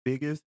the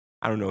biggest.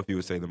 I don't know if you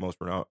would say the most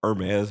renowned.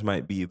 Hermes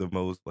might be the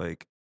most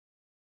like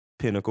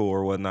pinnacle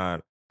or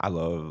whatnot. I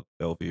love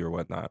LV or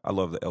whatnot. I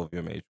love the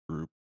LVMH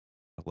group.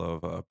 I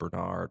love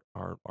Bernard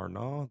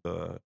Arnault,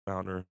 the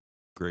founder,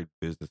 great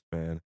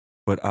businessman.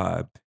 But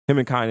him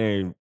and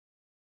Kanye,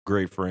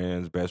 great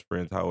friends, best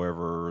friends.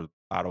 However,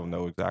 I don't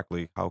know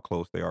exactly how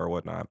close they are or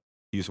whatnot.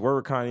 He used to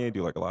work with Kanye,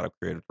 do like a lot of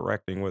creative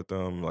directing with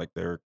them, like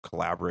they're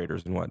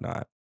collaborators and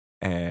whatnot.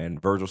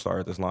 And Virgil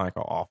started this line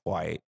called Off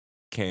White,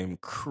 came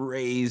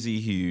crazy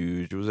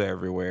huge, was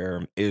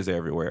everywhere, is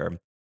everywhere.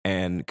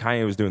 And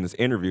Kanye was doing this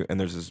interview, and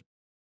there's this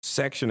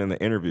section in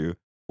the interview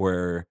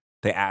where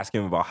they ask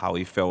him about how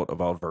he felt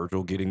about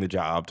Virgil getting the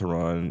job to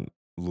run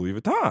Louis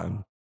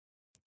Vuitton.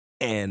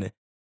 And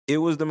it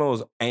was the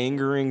most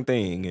angering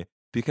thing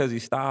because he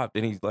stopped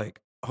and he's like,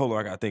 hold on,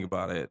 I gotta think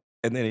about it.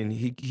 And then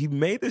he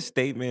made this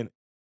statement.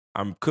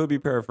 I could be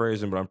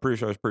paraphrasing, but I'm pretty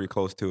sure it's pretty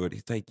close to it.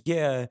 He's like,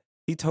 yeah,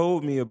 he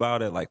told me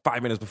about it like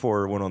 5 minutes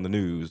before it went on the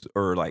news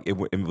or like it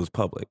was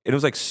public. And it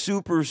was like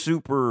super,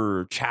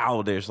 super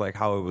childish, like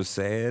how it was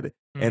said.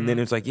 And then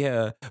Mhm. it's like,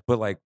 yeah, but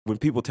like when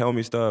people tell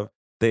me stuff,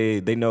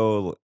 they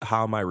know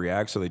how I might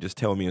react, so they just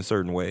tell me in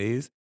certain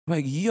ways. I'm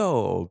like,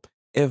 yo,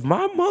 if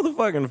my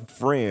motherfucking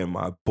friend,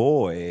 my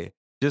boy,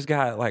 just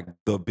got like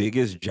the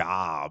biggest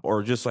job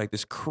or just like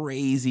this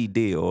crazy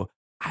deal,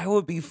 I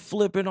would be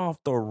flipping off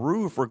the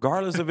roof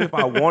regardless of if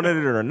I wanted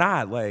it or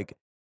not. Like,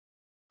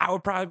 I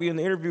would probably be in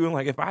the interview and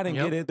like if I didn't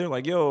Yep. get it, they're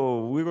like,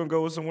 yo, we're gonna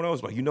go with someone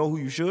else. Like, you know who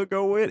you should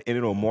go with? And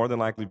it'll more than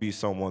likely be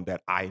someone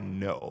that I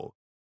know.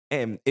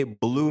 And it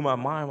blew my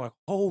mind, like,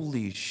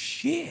 holy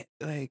shit.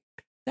 Like,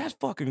 that's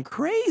fucking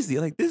crazy.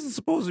 Like, this is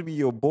supposed to be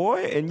your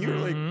boy, and you're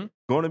like Mhm.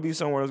 gonna be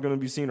somewhere that's gonna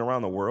be seen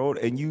around the world,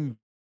 and you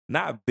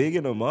not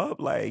bigging him up.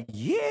 Like,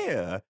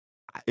 yeah.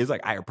 It's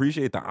like I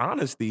appreciate the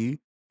honesty,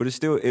 but it's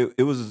still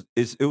it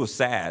was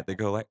sad to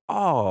go like,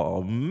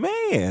 oh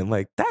man,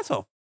 like that's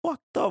a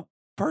fucked up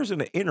person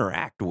to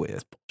interact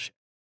with.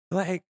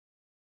 Like,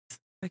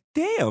 like,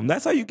 damn,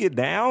 that's how you get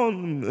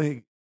down.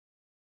 Like,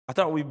 I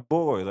thought we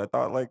boys. I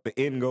thought like the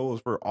end goal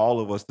was for all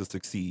of us to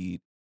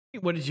succeed.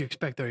 What did you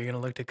expect, though? You're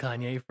gonna look to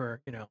Kanye for,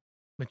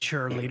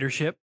 mature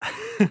leadership?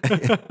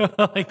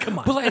 But Like, come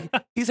on. like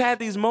he's had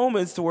these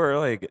moments to where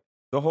like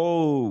the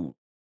whole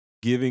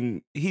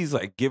he's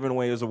like giving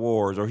away his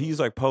awards or he's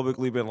like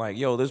publicly been like,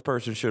 yo, this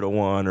person should have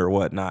won or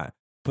whatnot.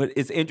 But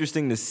it's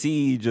interesting to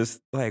see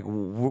just like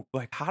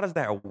like how does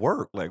that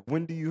work? Like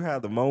when do you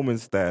have the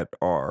moments that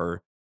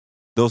are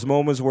those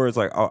moments where it's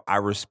like, oh, I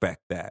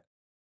respect that.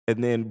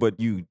 And then but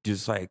you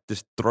just like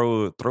just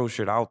throw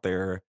shit out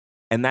there.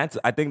 And that's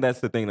I think that's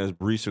the thing that's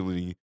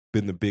recently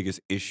been the biggest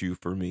issue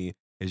for me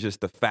is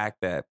just the fact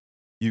that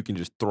you can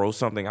just throw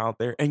something out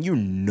there and you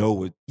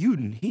know it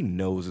he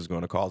knows it's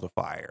gonna cause a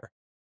fire.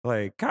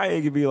 Like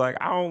Kanye could be like,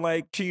 I don't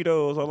like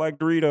Cheetos, I like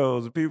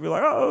Doritos. And people be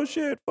like, oh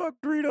shit, fuck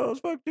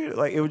Doritos, fuck Cheetos.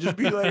 Like it would just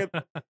be like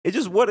it's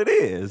just what it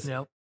is.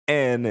 Yep.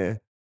 And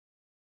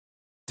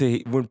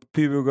when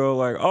people go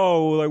like,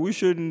 "Oh, like we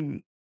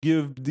shouldn't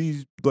give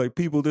these like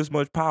people this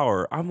much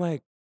power," I'm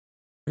like,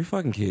 "Are you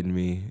fucking kidding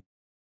me?"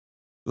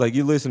 Like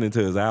you're listening to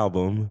his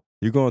album,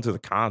 you're going to the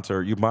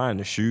concert, you're buying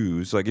the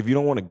shoes. Like if you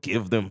don't want to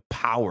give them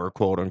power,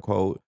 quote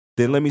unquote,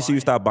 then let me see you Buy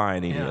it. stop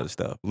buying any Yeah. other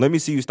stuff. Let me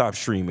see you stop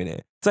streaming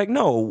it. It's like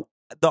no,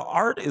 the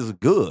art is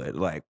good.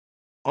 Like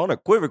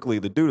unequivocally,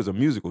 the dude is a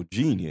musical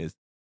genius,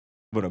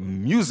 but a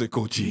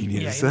musical Yeah,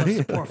 genius. he loves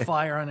to pour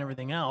fire on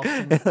everything else.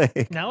 And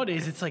Like,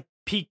 nowadays, it's like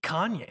peak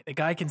Kanye. The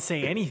guy can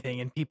say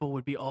anything, and people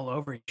would be all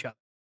over each other.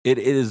 it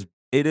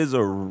is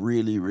a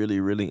really, really,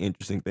 really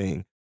interesting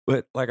thing.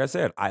 But like I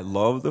said, I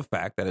love the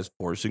fact that it's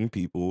forcing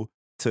people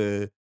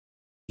to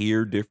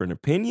hear different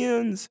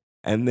opinions,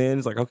 and then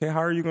it's like, okay, how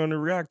are you going to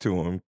react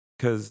to them?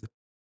 Because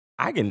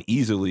I can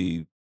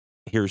easily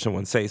hear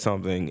someone say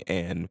something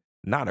and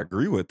not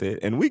agree with it,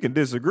 and we can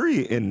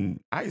disagree, and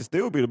I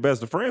still be the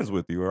best of friends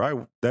with you.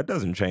 Or that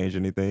doesn't change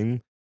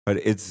anything. But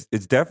it's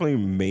definitely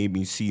made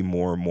me see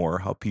more and more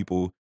how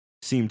people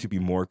seem to be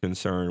more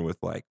concerned with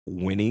like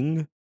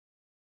winning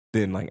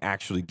than like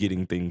actually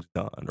getting things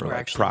done or Or like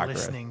actually progress.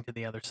 listening to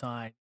the other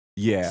side.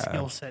 Yeah.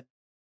 Skill set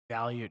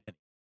valued.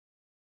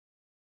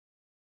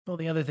 Well,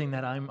 the other thing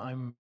that I'm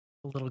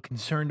a little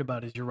concerned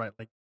about is you're right.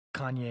 Like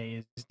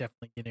Kanye is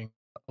definitely getting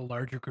a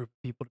larger group of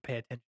people to pay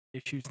attention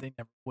to issues they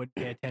never would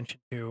pay attention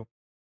to.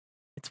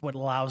 It's what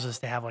allows us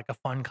to have like a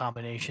fun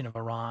combination of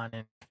Iran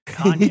and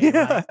Kanye,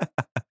 Yeah. right?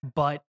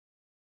 But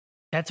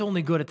that's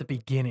only good at the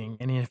beginning.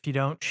 And if you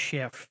don't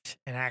shift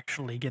and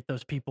actually get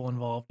those people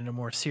involved in a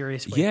more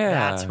serious way,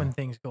 that's Yeah. when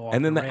things go off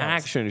And the then the rails.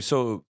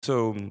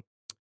 action.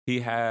 He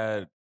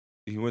had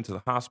he went to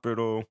the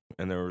hospital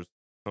and there was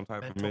some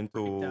type of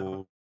Mental breakdown.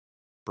 mental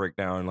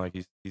breakdown, like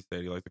he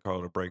said he liked to call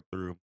it a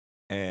breakthrough.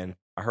 And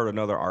I heard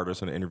another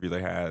artist in an interview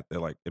they had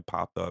that like it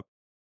popped up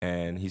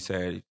and he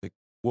said, like,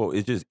 well,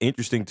 it's just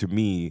interesting to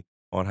me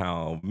on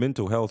how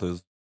mental health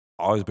has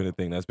always been a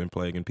thing that's been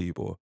plaguing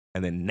people.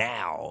 And then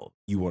now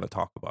you want to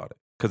talk about it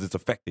because it's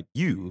affected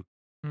you.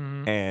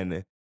 Mhm.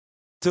 And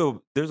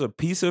so there's a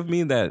piece of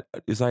me that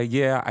is like,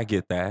 yeah, I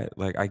get that.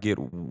 Like I get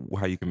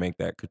how you can make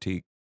that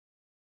critique.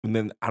 And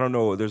then I don't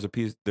know, there's a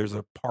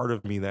part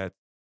of me that's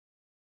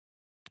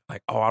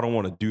like, oh, I don't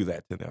want to do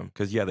that to them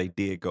because yeah, they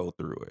did go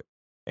through it.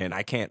 and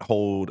I can't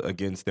hold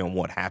against them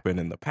what happened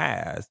in the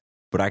past,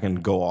 but I can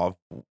go off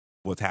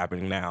what's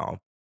happening now.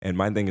 And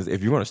my thing is,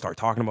 if you're going to start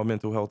talking about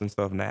mental health and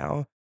stuff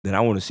now, then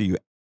I want to see you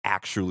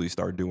actually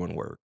start doing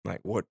work. Like,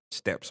 what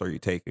steps are you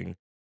taking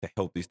to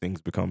help these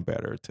things become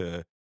better?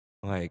 To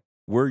like,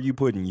 where are you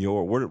putting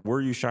where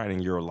are you shining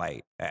your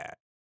light at?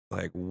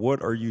 Like,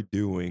 what are you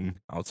doing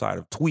outside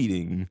of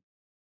tweeting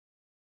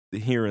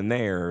here and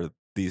there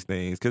these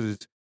things? Because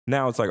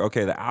now it's like,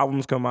 okay, the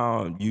albums come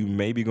out, you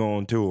maybe go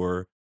on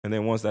tour, and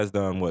then once that's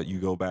done, what, you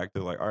go back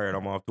to like, all right,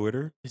 I'm off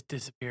Twitter. Just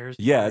disappears.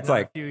 Yeah, for it's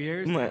another like, few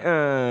years. I'm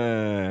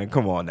like,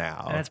 come on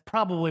now. And that's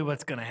probably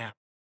what's going to happen.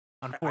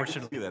 I can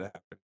Unfortunately, see that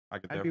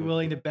happen. I'd be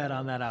willing to bet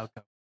on that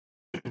outcome.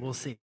 We'll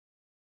see.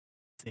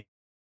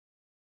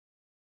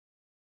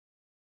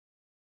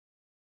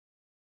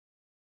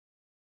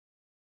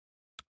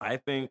 I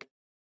think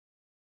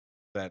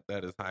that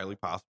is highly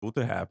possible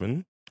to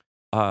happen.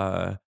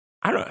 I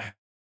don't.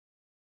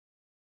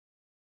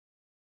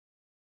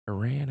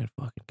 Iran and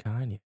fucking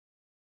Kanye.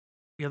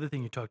 The other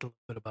thing you talked a little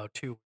bit about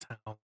too was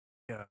how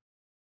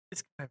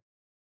this kind of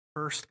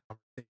first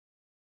conversation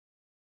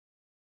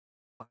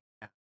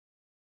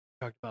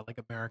talked about like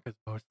America's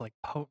most like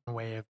potent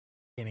way of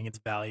gaining its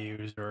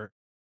values or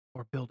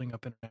building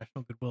up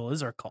international goodwill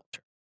is our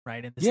culture,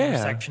 right? And this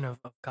intersection of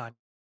Kanye and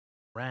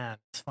Iran,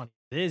 it's funny.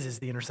 It is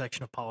the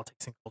intersection of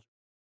politics and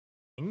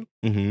culture.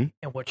 Mm-hmm.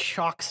 And what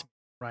shocks me,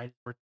 right?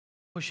 We're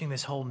pushing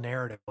this whole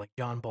narrative like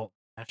John Bolton,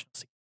 national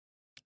security,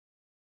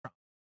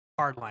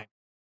 hardline,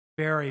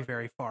 very,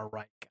 very far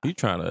right guy. He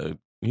trying to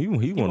he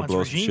want to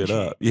blow some shit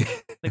up. Yeah.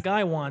 The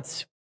guy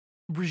wants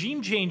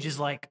regime change is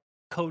like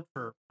code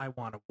for I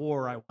want a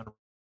war, I want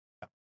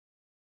a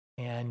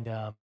and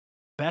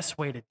best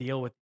way to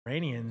deal with the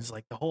Iranians,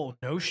 like the whole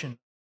notion of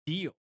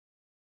deal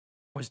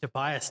was to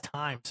buy us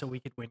time so we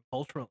could win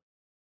culturally.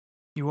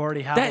 You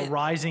already have a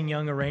rising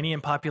young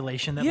Iranian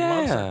population that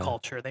loves our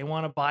culture. They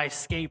want to buy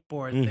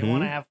skateboards. Mm-hmm. They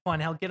want to have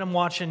fun. Hell, get them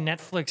watching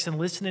Netflix and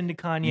listening to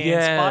Kanye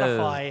and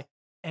Spotify,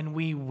 and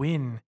we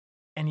win.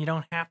 And you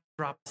don't have to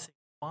drop the same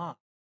bomb,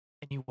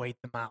 and you wait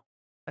them out.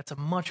 That's a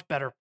much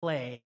better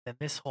play than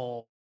this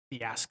whole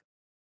fiasco.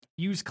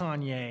 Use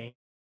Kanye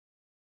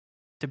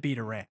to beat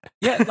Iran.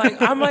 Yeah,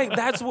 like I'm like,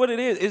 that's what it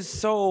is. It's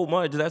so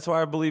much. That's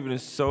why I believe in it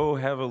so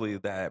heavily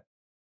that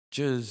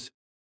just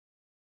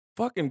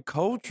fucking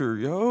culture,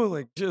 yo,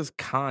 like just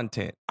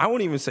content. I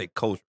won't even say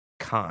culture,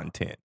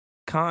 content.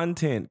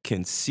 Content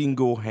can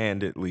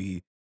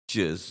single-handedly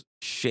just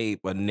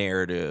shape a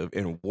narrative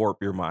and warp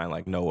your mind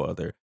like no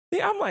other.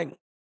 Yeah, I'm like,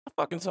 I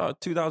fucking saw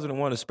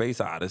 2001: A Space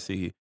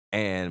Odyssey,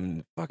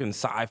 and fucking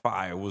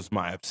sci-fi was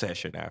my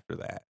obsession after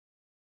that.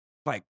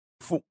 Like,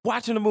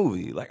 watching a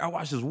movie, like I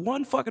watched this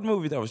one fucking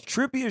movie that was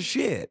trippy as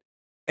shit.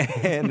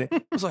 And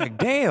it was like,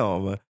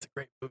 damn, it's a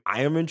great movie.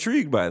 I am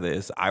intrigued by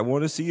this. I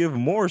want to see if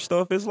more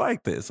stuff is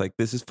like this. Like,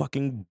 this is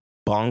fucking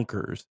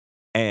bonkers.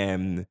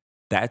 And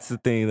that's the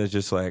thing that's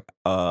just like,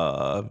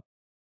 why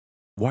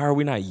are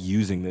we not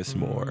using this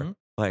more?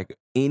 Like,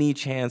 any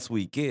chance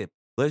we get,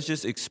 let's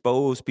just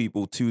expose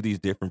people to these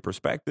different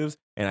perspectives.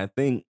 And I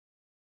think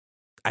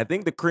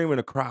the cream of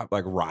the crop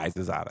like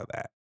rises out of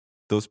that.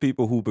 Those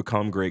people who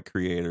become great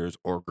creators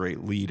or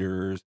great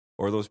leaders,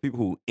 or those people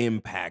who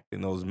impact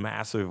in those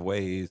massive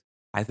ways,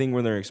 I think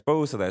when they're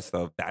exposed to that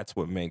stuff, that's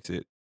what makes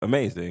it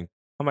amazing.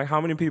 I'm like, how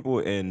many people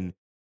in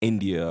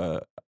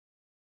India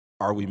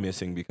are we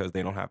missing because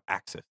they don't have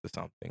access to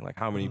something? Like,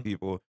 how many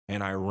people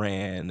in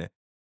Iran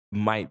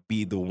might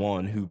be the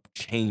one who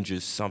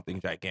changes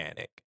something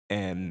gigantic,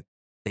 and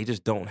they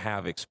just don't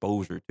have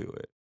exposure to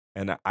it?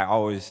 And I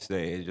always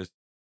say, just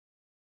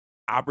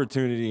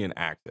opportunity and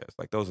access.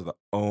 Like, those are the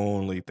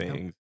only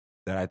things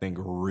that I think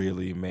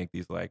really make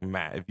these like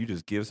mad. If you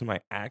just give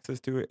somebody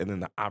access to it and then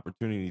the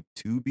opportunity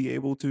to be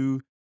able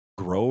to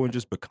grow and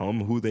just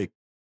become who they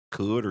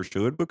could or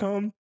should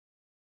become,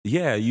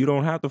 yeah, you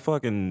don't have to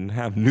fucking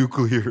have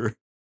nuclear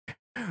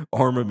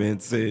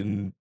armaments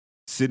and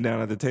sitting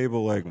down at the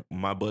table like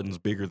my button's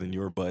bigger than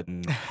your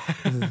button.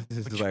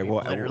 It's like,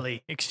 well,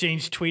 literally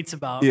exchange tweets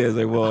about. Yeah, it's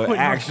like, well,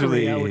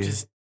 actually, which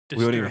is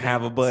we don't even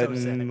have a button.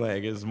 So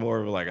like, it's more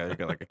of like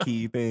a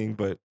key thing.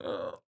 But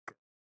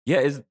yeah,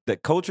 is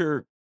that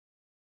culture?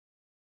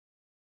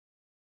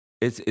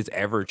 It's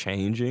ever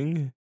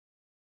changing,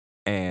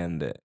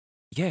 and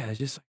yeah, it's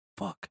just like,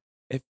 fuck.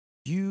 If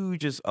you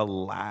just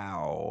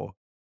allow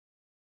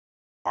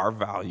our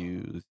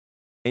values,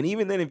 and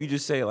even then, if you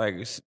just say like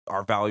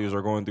our values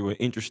are going through an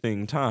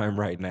interesting time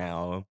right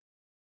now,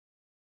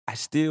 I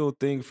still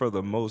think for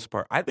the most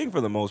part,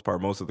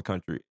 most of the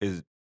country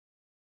is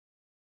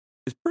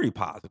pretty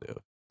positive.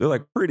 They're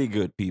like pretty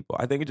good people.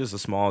 I think it's just a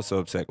small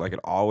subsect, like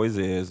it always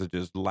is, of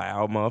just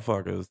loud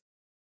motherfuckers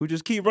who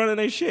just keep running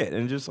their shit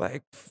and just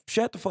like,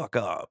 shut the fuck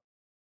up.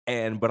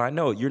 But I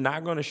know you're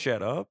not going to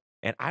shut up,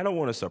 and I don't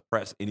want to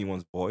suppress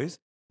anyone's voice.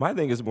 My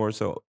thing is more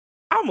so,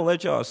 I'm gonna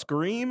let y'all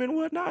scream and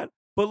whatnot,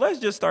 but let's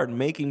just start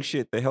making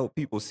shit to help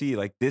people see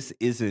like this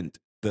isn't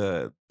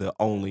the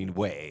only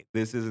way.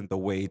 This isn't the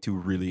way to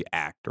really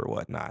act or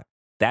whatnot.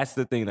 That's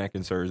the thing that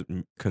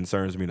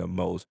concerns me the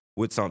most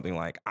with something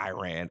like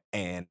Iran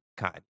and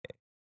Kanye,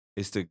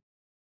 is to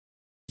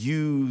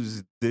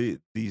use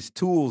these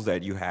tools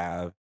that you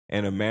have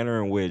in a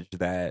manner in which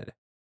that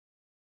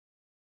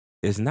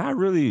is not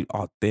really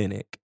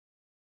authentic,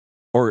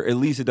 or at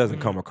least it doesn't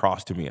come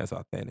across to me as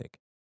authentic.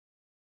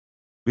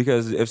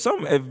 Because if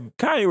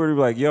Kanye were to be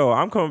like, "Yo,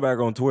 I'm coming back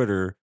on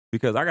Twitter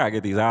because I gotta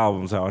get these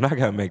albums out and I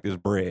gotta make this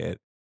bread,"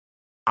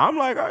 I'm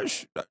like,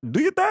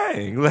 "Do your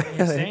thing." Like,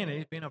 He's saying it.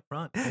 He's being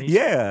upfront.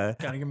 Yeah,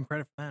 Gotta give him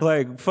credit for that.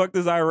 like, fuck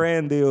this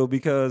Iran deal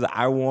because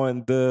I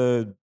want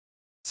the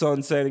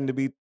sun setting to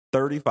be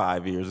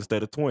 35 years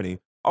instead of 20.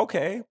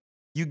 Okay,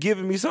 you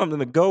giving me something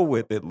to go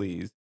with at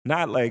least.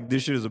 Not like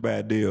this shit is a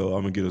bad deal.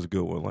 I'm gonna get us a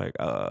good one. Like,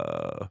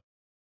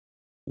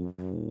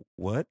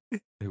 what?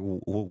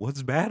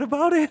 What's bad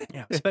about it?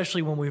 Yeah,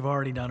 especially when we've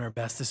already done our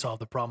best to solve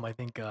the problem. I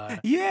think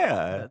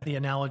Yeah. the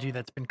analogy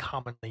that's been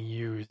commonly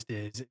used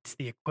is it's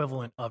the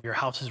equivalent of your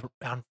house is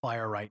on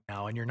fire right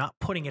now and you're not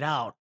putting it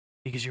out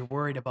because you're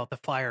worried about the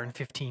fire in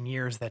 15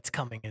 years that's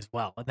coming as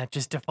well. And that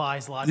just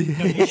defies logic.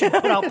 No, you should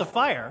put out the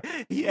fire,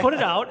 put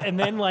it out, and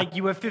then like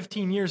you have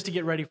 15 years to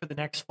get ready for the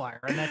next fire.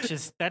 And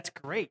that's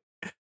great.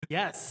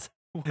 Yes.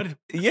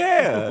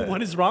 Yeah.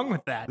 What is wrong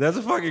with that? That's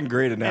a fucking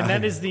great analogy.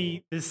 And that is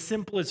the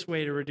simplest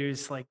way to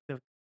reduce like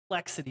the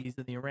complexities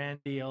of the Iran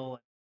deal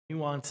and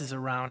nuances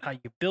around how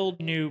you build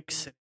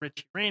nukes and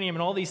rich uranium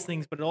and all these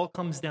things, but it all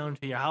comes down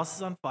to your house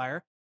is on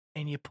fire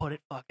and you put it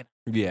fucking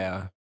out.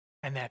 Yeah.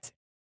 And that's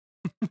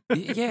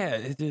it. Yeah,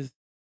 it is.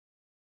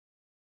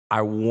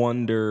 I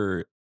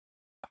wonder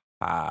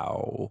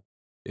how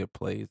it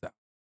plays out.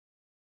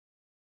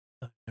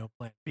 No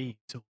plan B,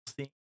 so we'll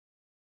see.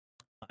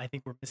 I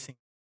think we're missing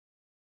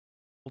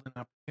a golden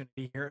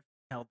opportunity here at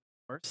held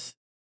course,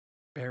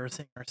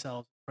 embarrassing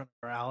ourselves in front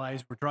of our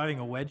allies. We're driving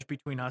a wedge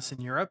between us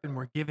and Europe, and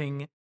we're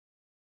giving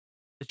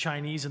the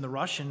Chinese and the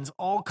Russians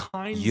all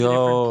kinds of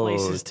different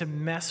places to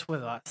mess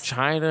with us.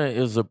 China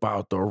is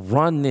about to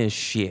run this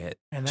shit.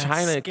 And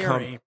that's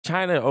scary.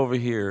 China over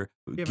here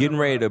getting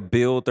ready to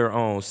build their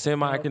own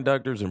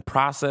semiconductors and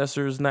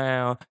processors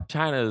now.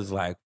 China is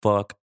like,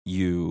 fuck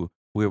you.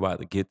 We're about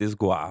to get this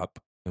guap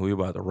and we're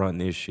about to run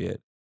this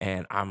shit.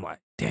 And I'm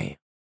like, damn.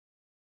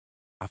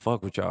 I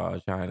fuck with y'all,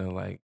 China.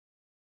 Like,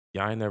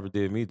 y'all ain't never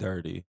did me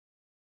dirty.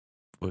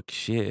 But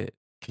shit.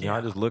 Can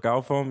y'all just look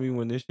out for me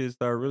when this shit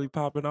start really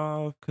popping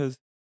off? Because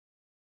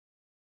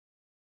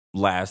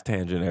last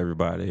tangent,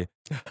 everybody.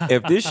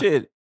 If this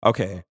shit,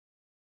 okay,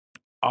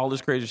 all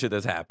this crazy shit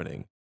that's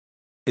happening,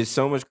 it's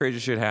so much crazy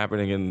shit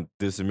happening in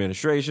this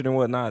administration and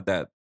whatnot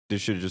that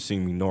this should just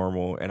seem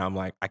normal. And I'm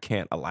like, I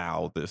can't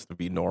allow this to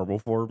be normal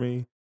for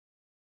me.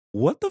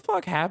 What the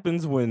fuck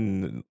happens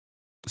when,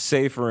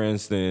 say, for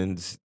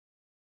instance,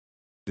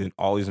 then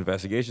all these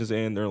investigations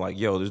end, they're like,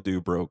 yo, this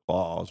dude broke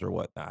laws or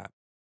whatnot.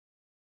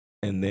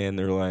 And then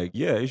they're like,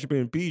 yeah, he should be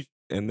impeached.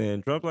 And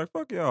then Trump's like,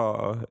 fuck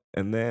y'all.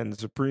 And then the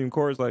Supreme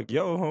Court's like,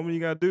 yo, homie, you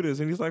got to do this.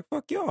 And he's like,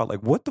 fuck y'all.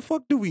 Like, what the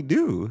fuck do we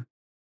do?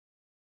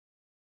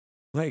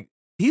 Like,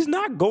 he's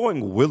not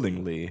going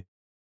willingly.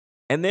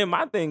 And then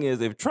my thing is,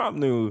 if Trump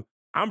knew,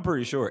 I'm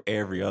pretty sure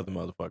every other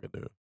motherfucker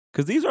knew.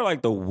 Because these are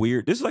like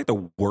this is like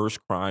the worst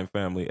crime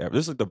family ever.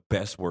 This is like the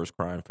best, worst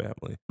crime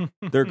family.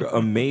 They're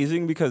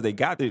amazing because they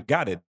got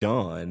it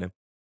done.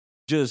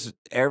 Just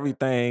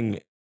everything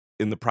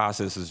in the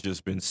process has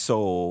just been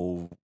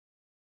so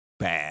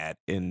bad,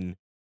 and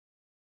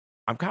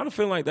I'm kind of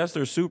feeling like that's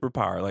their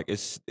superpower. Like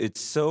it's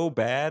so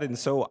bad and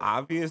so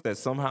obvious that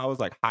somehow it's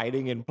like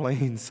hiding in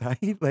plain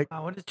sight. Like,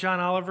 what does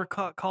John Oliver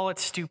call it?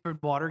 Stupid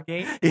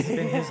Watergate. It's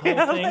been his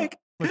whole thing, like,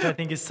 which I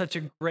think is such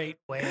a great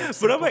way of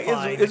but I'm like,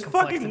 it's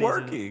fucking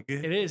working.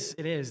 It is.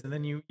 And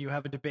then you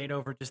have a debate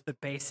over just the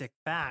basic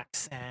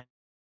facts, and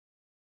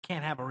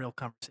can't have a real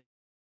conversation.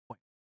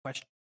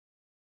 Question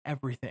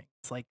everything.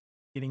 It's like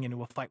getting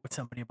into a fight with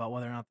somebody about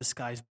whether or not the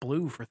sky's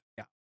blue for 3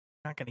 hours.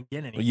 You're not going to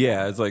get anything.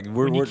 Yeah, it's like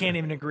when you can't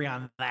even agree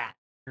on that,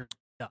 you're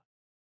done.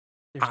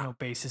 There's no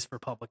basis for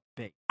public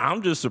debate.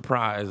 I'm just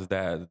surprised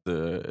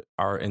that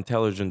our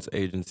intelligence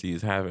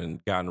agencies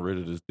haven't gotten rid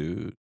of this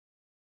dude.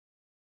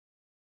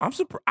 I'm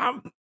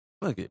surprised.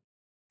 Look at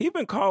he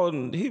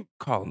calling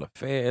the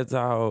feds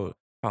out,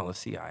 calling the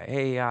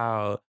CIA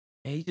out,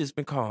 and he just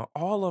been calling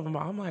all of them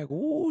out. I'm like,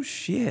 oh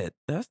shit,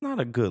 that's not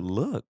a good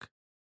look.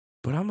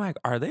 But I'm like,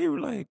 are they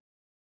like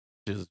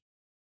just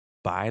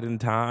biding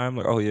time?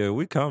 Like, oh yeah,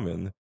 we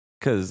coming.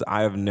 Because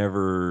I've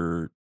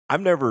never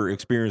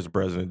experienced a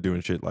president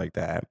doing shit like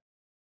that.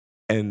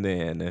 And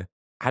then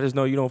I just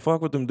know you don't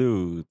fuck with them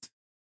dudes.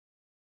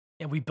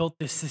 And we built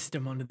this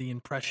system under the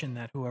impression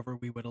that whoever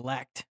we would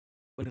elect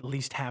would at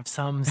least have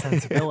some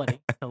sensibility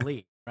to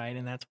lead, right?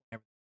 And that's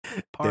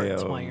part.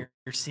 That's why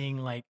you're seeing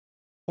like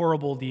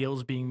horrible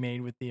deals being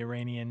made with the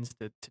Iranians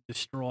to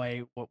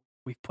destroy what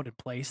we've put in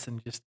place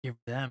and just give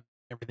them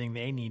everything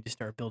they need to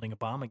start building a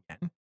bomb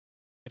again.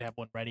 Could have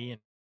one ready in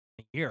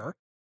a year,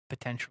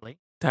 potentially.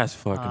 That's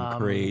fucking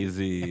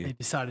crazy. If they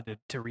decided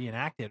to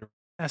reenact it.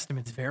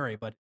 Estimates vary,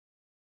 but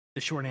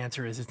the short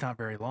answer is it's not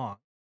very long.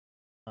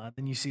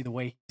 Then you see the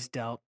way he's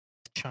dealt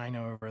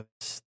China over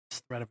this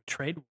threat of a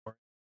trade war.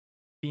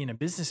 Being a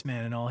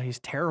businessman and all, he's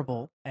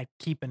terrible at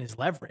keeping his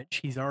leverage.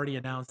 He's already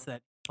announced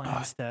that he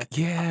plans to put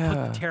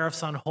the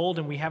tariffs on hold,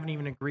 and we haven't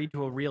even agreed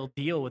to a real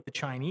deal with the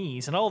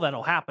Chinese. And all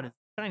that'll happen is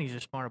the Chinese are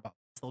smart about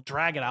this. They'll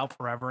drag it out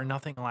forever, and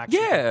nothing will actually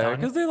get done.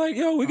 Because they're like,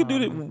 yo, we can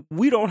do it.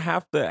 We don't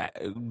have to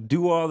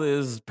do all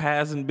this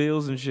passing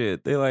bills and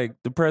shit. They like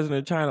the president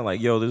of China,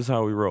 like, yo, this is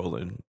how we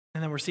rolling.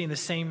 And then we're seeing the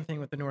same thing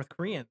with the North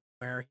Koreans,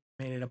 where he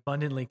made it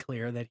abundantly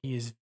clear that he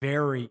is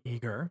very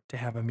eager to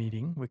have a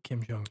meeting with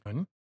Kim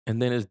Jong-un. And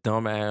then his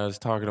dumb ass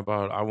talking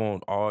about, I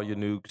want all your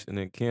nukes. And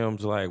then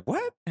Kim's like,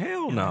 what?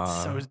 Hell nah.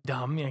 That's so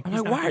dumb. Yeah, I'm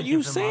like, why are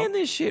you saying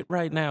this shit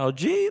right now,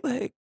 G?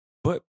 Like,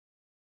 but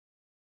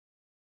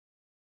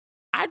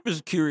I'm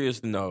just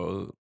curious to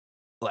know,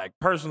 like,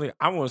 personally,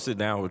 I want to sit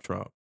down with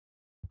Trump.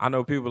 I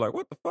know people are like,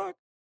 what the fuck?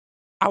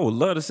 I would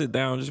love to sit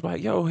down and just be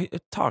like, yo,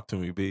 talk to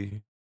me,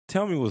 B.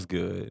 Tell me what's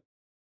good.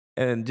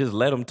 And just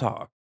let him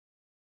talk.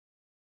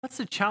 What's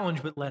the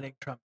challenge with letting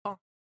Trump talk?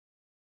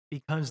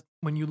 Because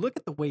when you look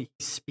at the way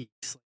he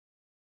speaks,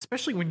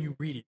 especially when you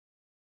read it,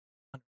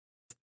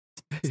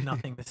 it's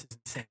nothing. This is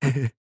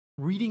insane.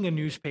 Reading a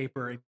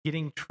newspaper and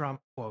getting Trump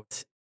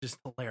quotes is just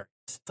hilarious.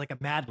 It's like a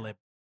Mad Lib.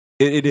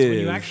 It is. When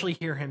you actually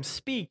hear him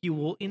speak, you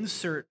will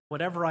insert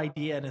whatever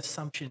idea and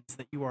assumptions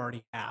that you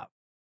already have.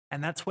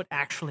 And that's what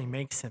actually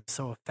makes him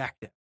so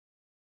effective.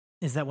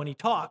 Is that when he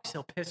talks,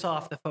 he'll piss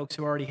off the folks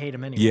who already hate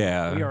him anyway.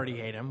 Yeah. We already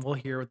hate him. We'll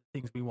hear the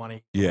things we want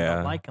to hear. We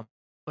don't like him.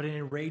 But it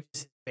enrages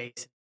his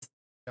face.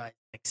 Guys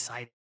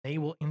excited. They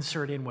will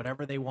insert in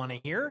whatever they want to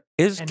hear.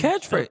 His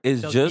catchphrase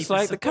is just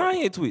like the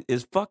Kanye tweet.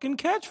 It's fucking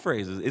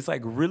catchphrases. It's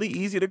like really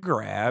easy to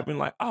grab and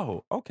like,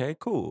 oh, okay,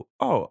 cool.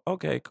 Oh,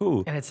 okay,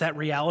 cool. And it's that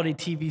reality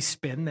TV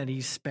spin that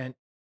he's spent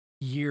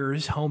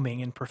years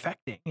homing and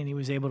perfecting, and he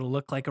was able to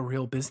look like a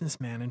real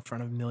businessman in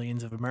front of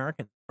millions of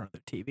Americans in front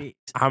of their TVs.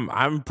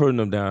 I'm putting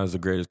him down as the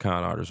greatest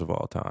con artist of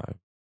all time.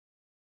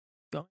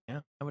 Oh yeah,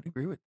 I would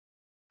agree with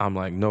that. I'm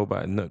like,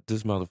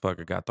 this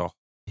motherfucker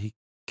he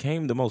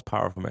became the most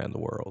powerful man in the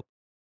world.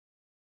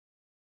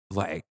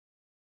 Like,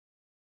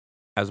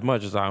 as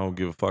much as I don't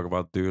give a fuck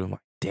about the dude, I'm like,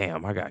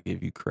 damn, I gotta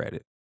give you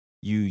credit.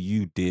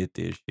 You did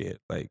this shit.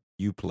 Like,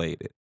 you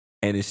played it.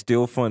 And it's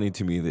still funny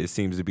to me that it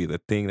seems to be the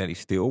thing that he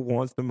still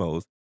wants the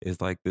most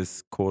is like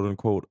this quote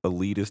unquote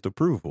elitist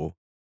approval.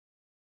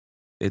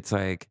 It's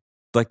like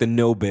the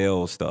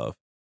Nobel stuff.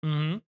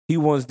 Mm-hmm. He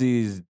wants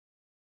these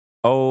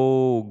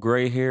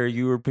gray hair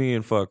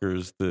European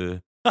fuckers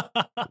to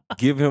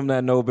give him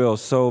that Nobel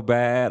so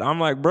bad. I'm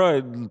like,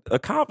 bro,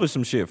 accomplish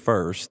some shit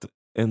first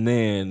and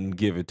then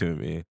give it to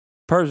me.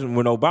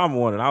 When Obama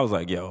won it, I was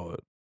like, yo,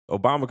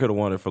 Obama could have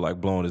won it for like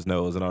blowing his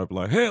nose, and I'd be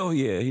like, hell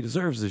yeah, he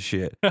deserves this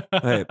shit.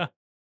 Like,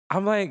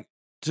 I'm like,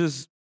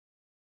 just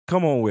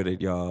come on with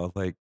it, y'all.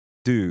 Like,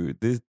 dude,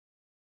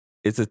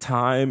 it's a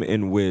time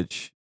in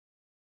which,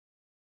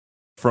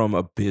 from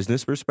a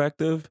business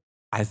perspective,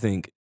 I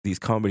think these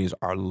companies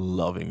are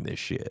loving this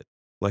shit.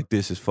 Like,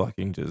 this is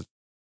fucking just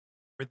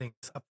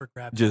everything's up for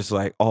grabs. Just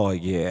like, oh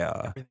yeah.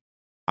 Everything.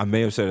 I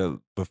may have said it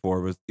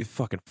before, but it's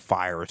fucking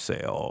fire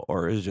sale,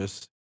 or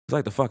it's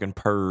like the fucking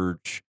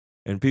purge.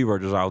 And people are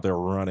just out there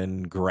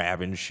running,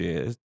 grabbing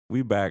shit.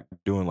 We back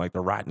doing like the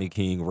Rodney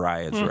King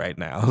riots right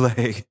now.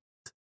 Like,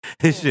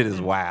 this shit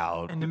is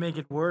wild. And to make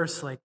it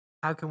worse, like,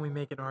 how can we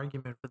make an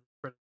argument for the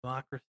spread of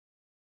democracy?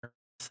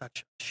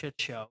 Such a shit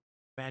show.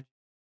 Imagine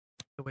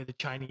the way the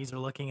Chinese are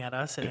looking at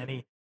us and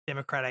any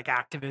democratic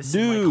activists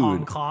in like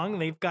Hong Kong.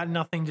 They've got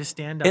nothing to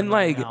stand on. And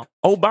like, now.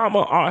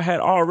 Obama had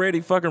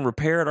already fucking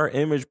repaired our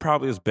image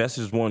probably as best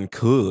as one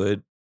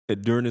could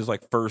during his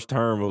like first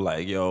term of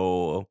like,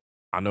 yo,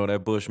 I know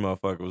that Bush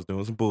motherfucker was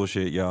doing some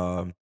bullshit,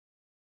 y'all.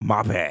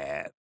 My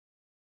bad.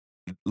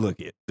 Look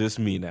it, this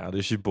me now.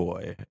 This your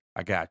boy.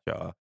 I got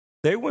y'all.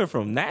 They went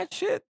from that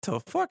shit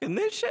to fucking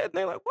this shit. And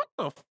they're like, what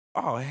the?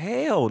 Oh,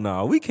 hell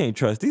no. We can't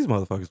trust these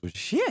motherfuckers with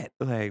shit.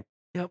 Like,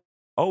 yep.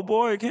 Oh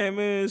boy came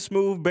in,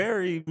 Smooth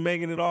Barry,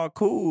 making it all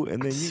cool.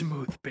 And then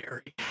Smooth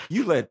Barry.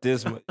 You let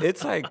this,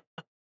 it's like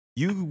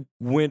you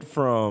went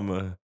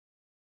from,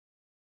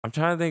 I'm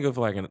trying to think of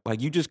like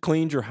you just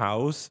cleaned your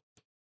house.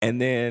 And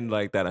then,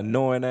 like, that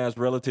annoying ass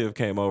relative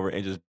came over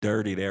and just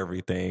dirtied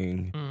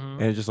everything. Mm-hmm.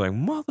 And it's just like,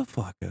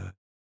 motherfucker.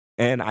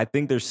 And I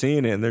think they're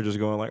seeing it and they're just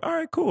going like, all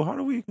right, cool. How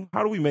do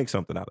we make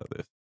something out of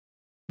this?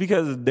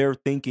 Because they're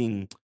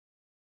thinking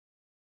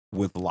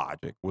with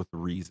logic, with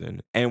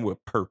reason, and with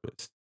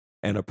purpose.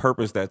 And a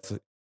purpose that's,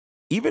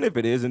 even if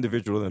it is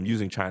individual, I'm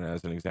using China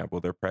as an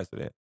example, their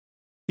president,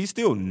 he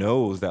still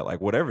knows that, like,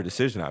 whatever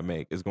decision I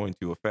make is going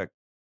to affect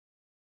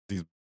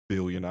these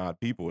billion odd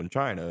people in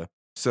China.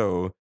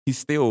 So he's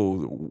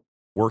still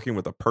working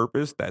with a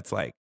purpose that's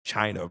like,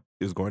 China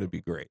is going to be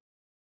great.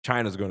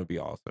 China's going to be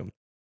awesome.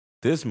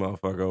 This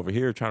motherfucker over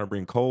here trying to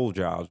bring coal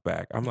jobs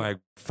back. I'm like,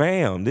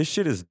 fam, this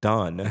shit is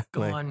done.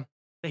 Gone. Like,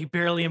 they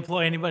barely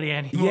employ anybody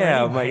anymore.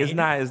 Yeah, anyway. Like it's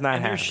not and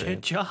happening. They're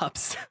shit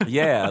jobs.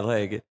 Yeah,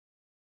 like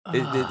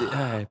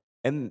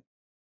and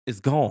it's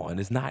gone.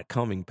 It's not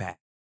coming back.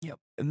 Yep.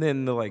 And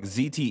then the like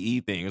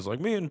ZTE thing is like,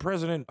 me and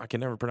President, I can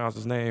never pronounce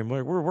his name.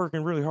 Like, we're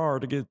working really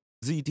hard to get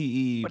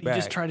ZTE But he back.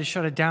 just tried to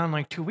shut it down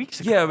like 2 weeks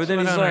ago. Yeah, but then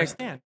I he's don't like,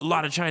 understand. a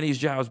lot of Chinese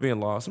jobs being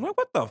lost. I'm like,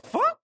 what the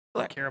fuck? I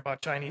Like, don't care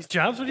about Chinese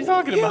jobs. What are you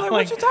talking yeah, about?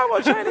 like, what you talking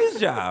about Chinese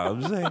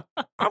jobs? Like,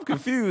 I'm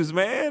confused,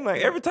 man.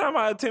 Like, every time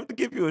I attempt to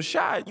give you a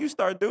shot, you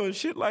start doing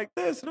shit like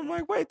this. And I'm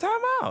like, wait, time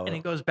out. And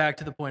it goes back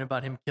to the point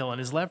about him killing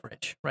his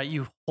leverage, right?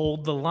 You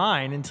hold the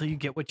line until you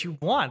get what you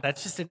want.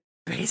 That's just a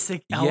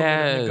basic element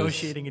Yes. of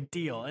negotiating a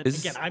deal. And It's-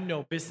 again, I'm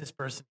no business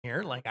person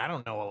here. Like, I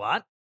don't know a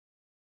lot.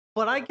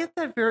 But I get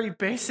that very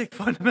basic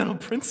fundamental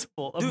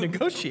principle of Dude,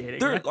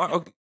 negotiating. There- Right?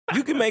 okay,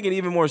 you can make it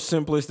even more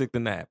simplistic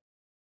than that.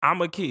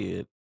 I'm a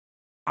kid.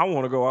 I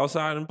want to go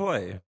outside and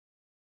play.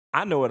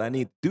 I know what I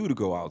need to do to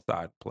go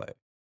outside and play.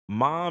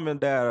 Mom and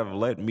dad have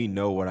let me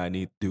know what I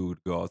need to do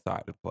to go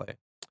outside and play.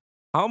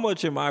 How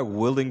much am I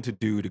willing to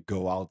do to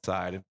go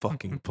outside and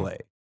fucking play?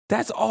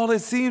 That's all it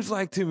seems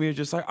like to me. It's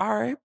just like, all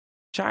right,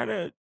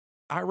 China,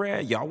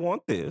 Iran, y'all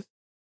want this.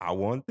 I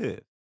want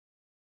this.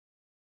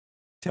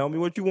 Tell me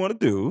what you want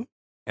to do,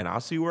 and I'll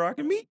see where I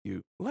can meet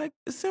you. Like,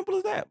 as simple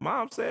as that.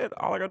 Mom said,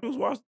 all I got to do is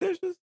wash the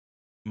dishes.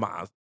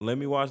 Mom, let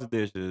me wash the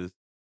dishes,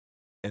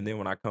 and then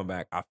when I come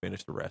back, I'll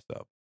finish the rest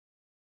of it.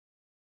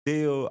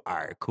 Deal? All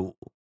right, cool.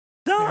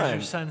 There's Done.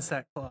 your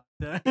sunset clock.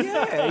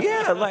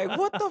 Yeah. Like,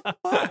 what the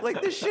fuck?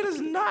 Like, this shit is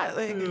not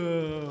like.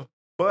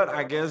 But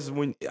I guess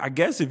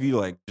if you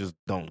like just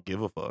don't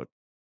give a fuck,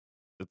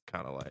 it's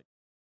kind of like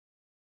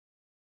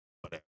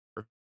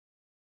whatever.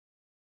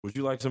 Would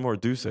you like some more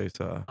Douce,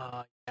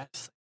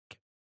 Yes.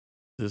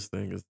 This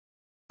thing is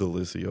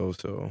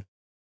delicioso.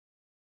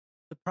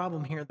 The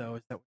problem here, though,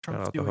 is that what Shout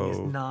Trump's out to doing is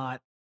Hov.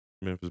 not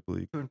Memphis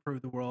Bleak. to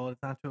improve the world.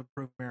 It's not to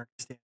improve America's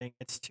standing.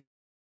 It's to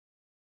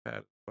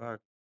Pat, fuck.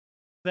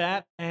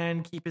 that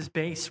and keep his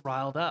base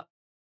riled up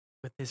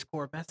with his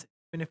core message,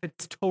 even if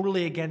it's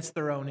totally against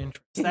their own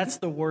interests. That's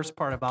the worst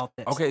part about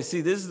this. Okay,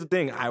 see, this is the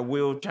thing I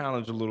will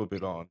challenge a little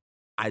bit on.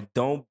 I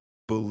don't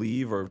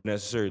believe or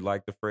necessarily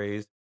like the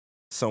phrase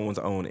someone's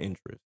own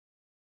interest.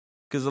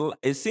 Because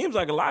it seems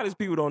like a lot of these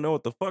people don't know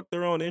what the fuck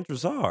their own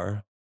interests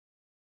are.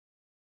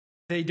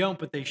 They don't,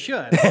 but they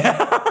should.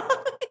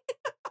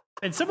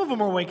 And some of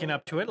them are waking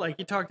up to it. Like,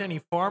 you talk to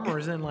any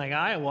farmers in like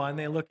Iowa, and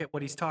they look at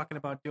what he's talking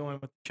about doing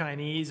with the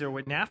Chinese or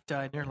with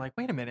NAFTA, and they're like,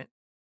 "Wait a minute!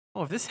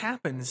 Oh, if this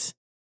happens,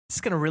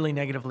 it's going to really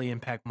negatively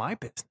impact my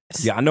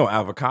business." Yeah, I know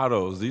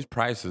avocados. These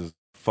prices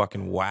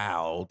fucking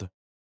wild.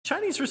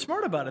 Chinese were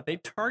smart about it. They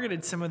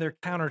targeted some of their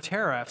counter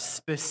tariffs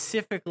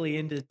specifically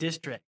into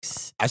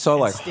districts. I saw and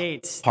like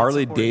states that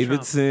Harley supported Trump.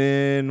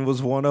 Davidson was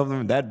one of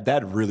them.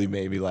 That really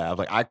made me laugh.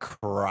 Like I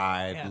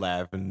cried Yeah.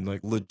 laughing.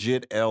 Like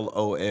legit A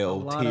LOL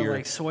lot tear. of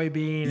like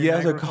soybean. Yeah, I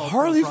and was like agricultural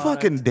Harley products.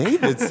 fucking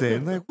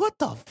Davidson. Like what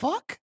the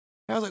fuck?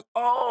 I was like,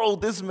 oh,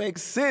 this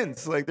makes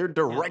sense. Like they're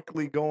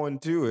directly going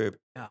to it.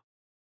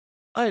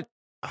 Yeah.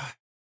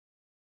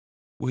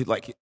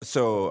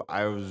 So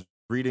I was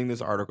reading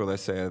this article that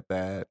said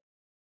that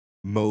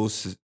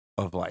most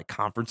of like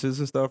conferences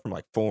and stuff from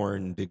like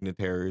foreign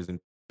dignitaries and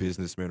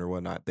businessmen or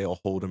whatnot, they'll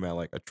hold him at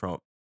like a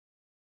Trump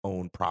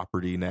owned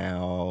property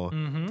now.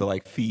 Mhm. The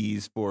like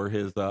fees for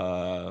his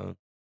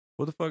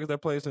what the fuck is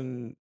that place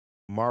in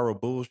Mara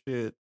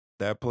bullshit?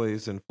 That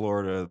place in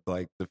Florida,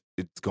 like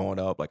it's going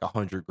up like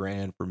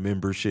 $100,000 for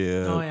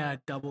membership. Oh yeah,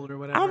 it doubled or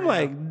whatever. I'm yeah.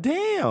 like,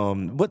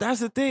 damn. But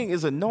that's the thing.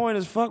 It's annoying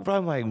as fuck. But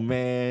I'm like,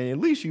 man, at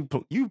least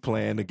you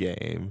playing the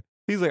game.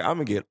 He's like, I'm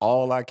gonna get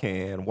all I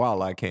can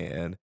while I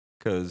can,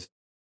 because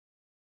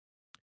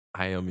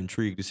I am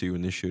intrigued to see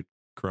when this shit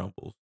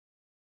crumbles.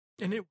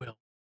 And it will.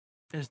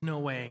 There's no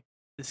way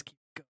this keeps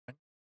going.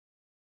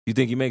 You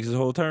think he makes his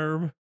whole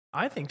term?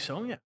 I think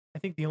so. Yeah, I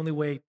think the only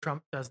way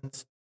Trump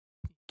doesn't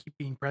keep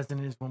being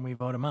president is when we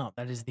vote him out.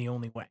 That is the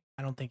only way.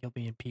 I don't think he'll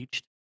be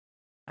impeached.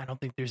 I don't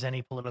think there's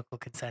any political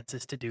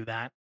consensus to do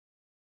that.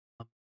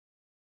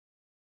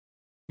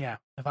 Yeah,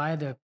 if I had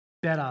to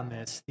bet on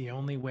this, the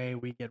only way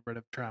we get rid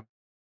of Trump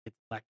is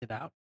elected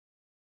out.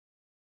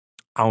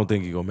 I don't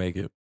think he's gonna make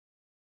it.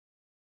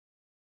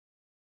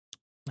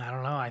 I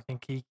don't know. I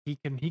think he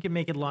can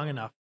make it long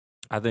enough.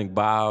 I think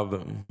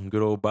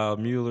good old Bob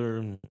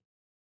Mueller,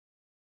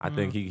 I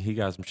think he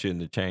got some shit in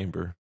the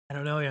chamber. I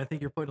don't know. I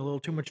think you're putting a little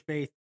too much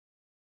faith.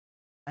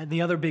 And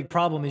the other big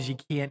problem is you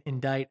can't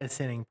indict a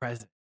sitting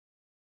president.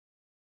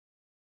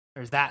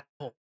 There's that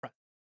whole problem.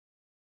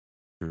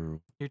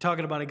 True. You're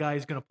talking about a guy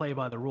who's going to play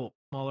by the rule.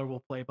 Mueller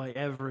will play by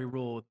every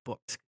rule with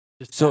books.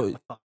 Just So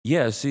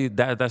yeah, see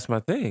that's my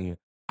thing.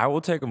 I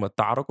will take a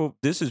methodical.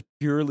 This is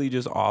purely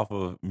just off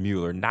of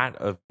Mueller,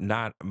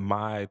 not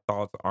my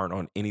thoughts aren't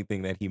on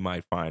anything that he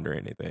might find or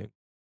anything.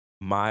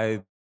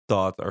 My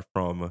thoughts are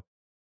from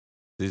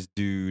this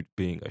dude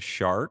being a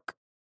shark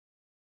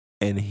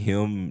and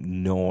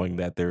him knowing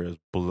that there is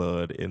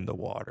blood in the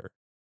water.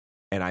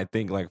 And I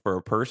think like for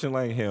a person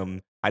like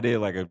him, I did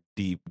like a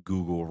deep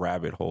Google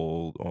rabbit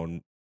hole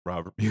on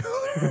Robert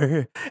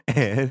Mueller.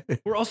 And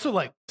we're also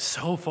like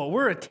so full.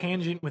 We're a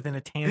tangent within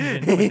a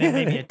tangent within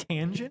maybe a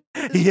tangent.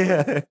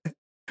 Yeah.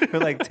 We're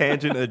like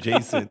tangent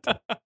adjacent.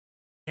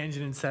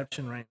 Tangent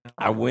inception right now.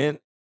 I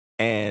went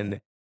And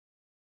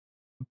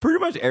pretty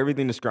much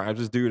everything describes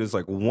this dude as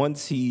like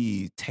once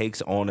he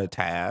takes on a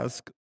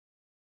task,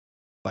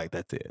 like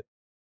that's it.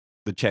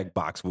 The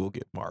checkbox will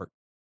get marked,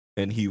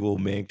 and he will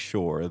make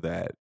sure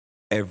that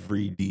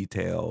every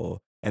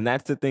detail. And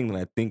that's the thing that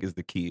I think is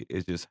the key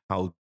is just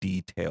how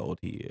detailed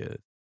he is.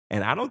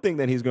 And I don't think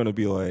that he's going to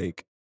be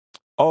like,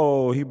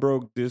 oh, he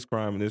broke this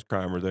crime and this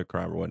crime or that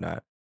crime or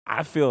whatnot.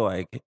 I feel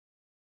like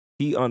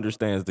he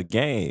understands the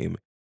game.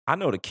 I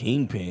know the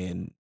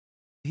kingpin.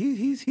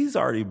 He's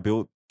already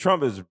built.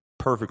 Trump has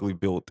perfectly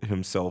built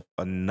himself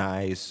a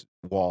nice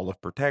wall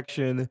of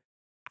protection.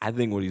 I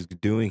think what he's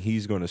doing,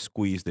 he's going to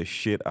squeeze the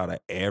shit out of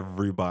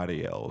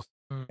everybody else,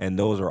 Mm. and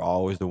those are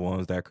always the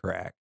ones that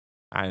crack.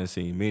 I done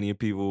seen many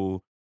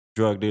people,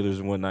 drug dealers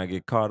and whatnot,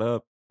 get caught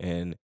up,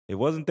 and it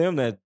wasn't them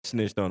that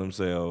snitched on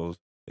themselves.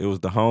 It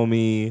was the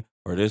homie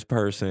or this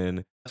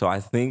person. So I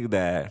think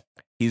that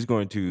he's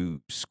going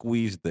to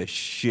squeeze the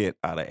shit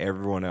out of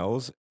everyone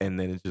else, and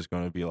then it's just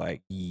going to be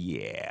like,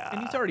 yeah.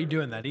 And he's already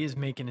doing that. He is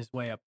making his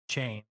way up the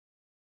chain.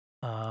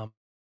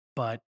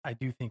 But I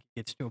do think it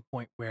gets to a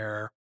point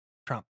where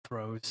Trump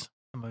throws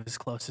some of his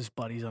closest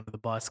buddies under the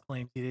bus,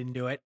 claims he didn't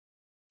do it.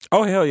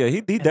 Oh hell yeah, he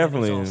And then he's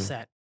definitely all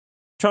set.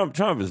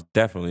 Trump is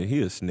definitely he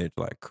is snitch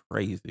like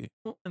crazy.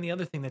 Well, and the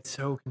other thing that's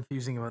so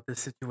confusing about this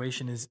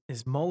situation is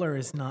Mueller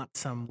is not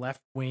some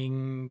left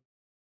wing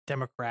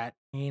Democrat,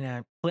 he ain't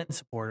a Clinton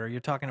supporter. You're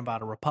talking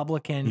about a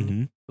Republican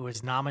Mhm. who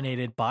was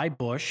nominated by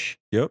Bush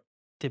Yep.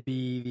 to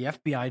be the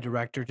FBI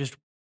director it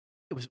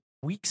was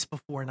weeks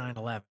before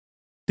 9/11.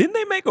 Didn't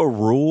they make a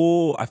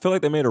rule? I feel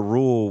like they made a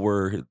rule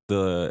where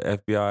the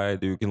FBI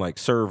dude can like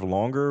serve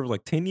longer,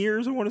 like 10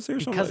 years, I want to say, or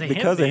something.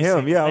 Because of him.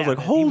 basically. Yeah, I was like,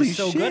 that holy he was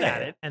so shit. good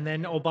at it. And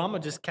then Obama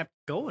just kept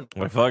going.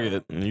 Like, fuck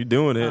it. You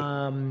doing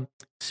it.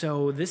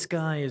 So this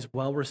guy is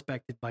well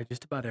respected by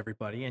just about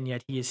everybody, and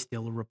yet he is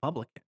still a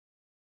Republican.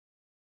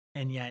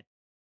 And yet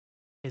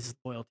his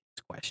loyalty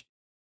is questioned.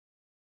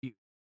 Huge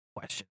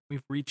question.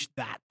 We've reached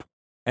that point.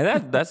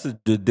 And that's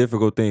the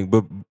difficult thing.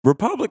 But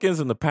Republicans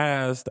in the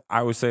past,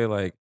 I would say,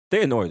 like,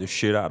 they annoy the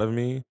shit out of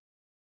me.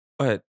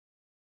 But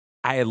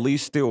I at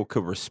least still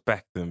could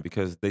respect them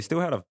because they still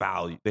had a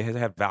value. They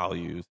had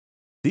values.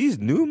 These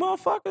new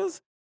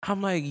motherfuckers,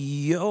 I'm like,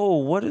 yo,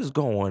 what is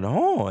going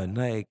on?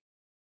 Like,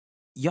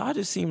 y'all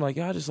just seem like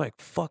y'all just like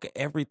fuck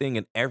everything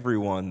and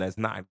everyone that's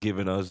not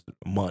giving us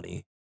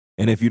money.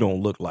 And if you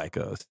don't look like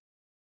us.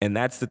 And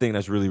that's the thing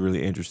that's really,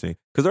 really interesting.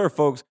 Because there are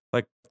folks,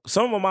 like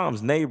some of my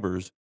mom's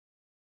neighbors,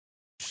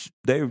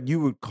 you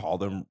would call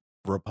them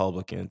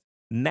Republicans.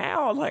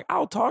 Now, like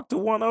I'll talk to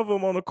one of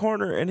them on the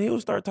corner and he'll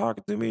start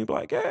talking to me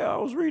like, "Hey, I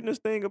was reading this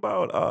thing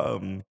about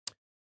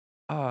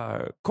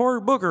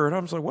Cory Booker," and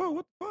I'm just like, "Whoa,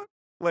 what the fuck?"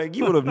 Like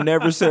you would have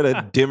never said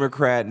a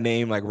Democrat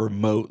name like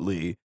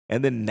remotely,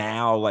 and then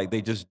now like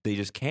they just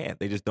can't.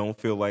 They just don't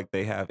feel like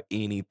they have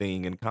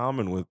anything in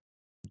common with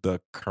the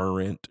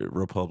current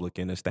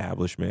Republican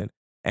establishment,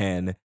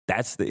 and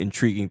that's the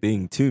intriguing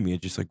thing to me.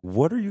 It's just like,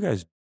 what are you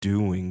guys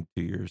doing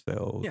to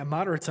yourselves? Yeah,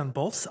 moderates on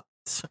both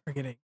sides are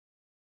getting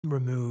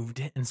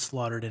removed and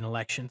slaughtered in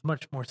elections,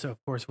 much more so, of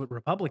course, with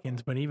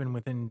Republicans, but even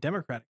within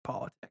Democratic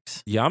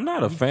politics. Yeah, I'm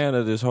not a fan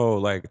of this whole,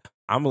 like,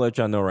 I'm gonna let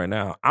y'all know right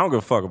now, I don't give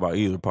a fuck about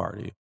either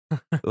party.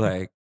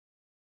 Like,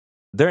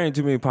 there ain't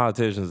too many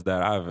politicians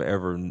that I've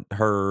ever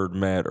heard,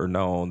 met, or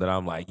known that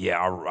I'm like,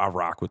 yeah, I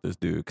rock with this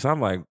dude. Cause I'm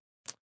like,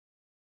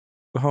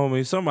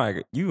 homie,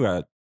 somebody, you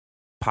got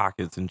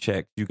pockets and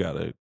checks you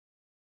gotta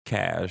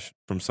cash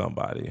from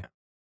somebody.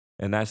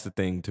 And that's the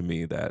thing to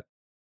me that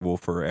will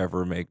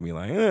forever make me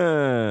like, I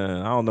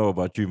don't know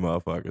about you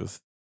motherfuckers.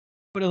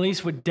 But at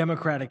least with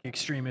Democratic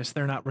extremists,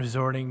 they're not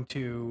resorting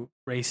to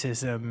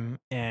racism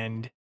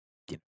and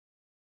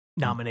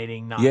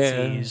nominating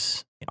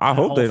Nazis. Yeah. I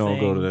hope they don't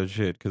go to thing. that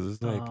shit because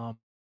it's like,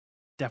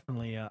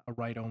 Definitely a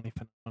right-only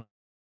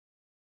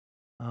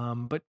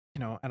phenomenon. But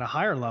at a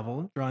higher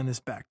level, drawing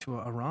this back to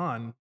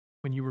Iran,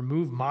 when you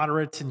remove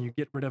moderates and you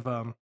get rid of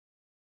a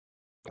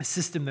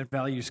system that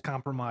values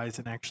compromise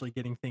and actually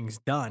getting things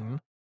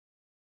done,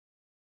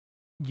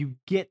 you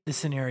get the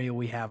scenario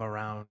we have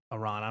around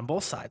Iran on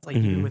both sides. Like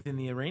even within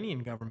the Iranian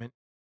government,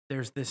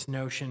 there's this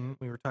notion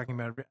we were talking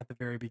about at the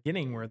very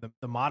beginning where the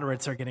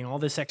moderates are getting all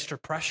this extra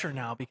pressure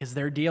now because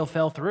their deal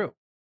fell through.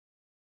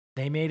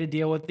 They made a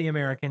deal with the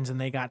Americans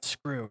and they got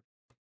screwed.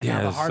 And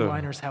now the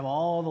hardliners have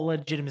all the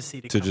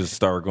legitimacy to just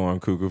start going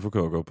cuckoo for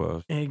Cocoa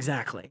Puffs.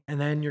 Exactly.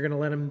 And then you're going to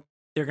let them,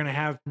 they're going to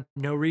have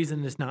no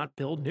reason to not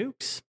build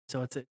nukes.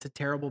 So it's a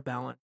terrible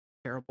balance.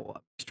 Terrible.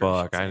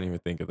 Fuck, I didn't even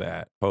think of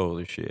that.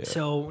 Holy shit.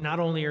 So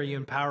not only are you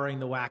empowering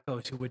the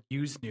wackos who would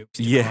use nukes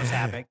to cause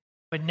havoc,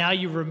 but now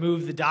you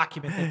remove the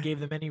document that gave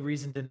them any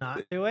reason to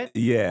not do it.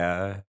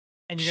 Yeah.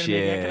 And you're going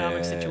to make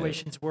economic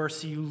situations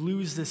worse. So you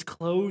lose this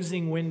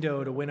closing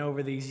window to win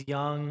over these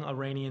young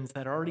Iranians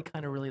that already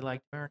kind of really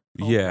liked American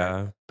culture.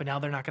 Yeah. But now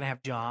they're not going to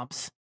have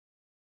jobs.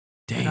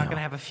 Damn. They're not going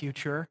to have a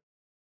future.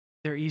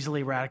 They're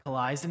easily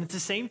radicalized. And it's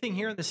the same thing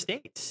here in the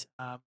States,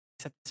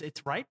 except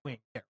it's right-wing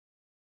terror.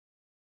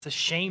 It's a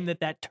shame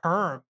that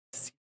term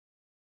is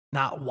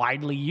not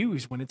widely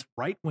used when it's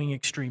right-wing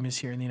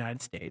extremists here in the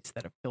United States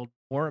that have killed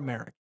more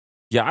Americans.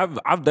 Yeah,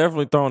 I've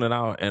definitely thrown it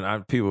out,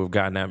 and people have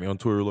gotten at me on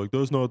Twitter like,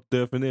 "That's not the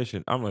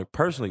definition." I'm like,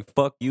 personally,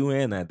 fuck you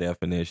and that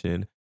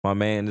definition. My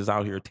man is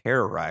out here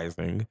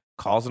terrorizing,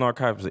 causing all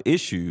kinds of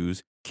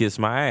issues. Kiss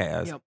my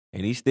ass, Yep.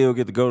 and he still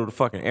get to go to the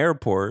fucking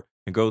airport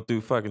and go through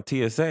fucking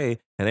TSA,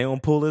 and they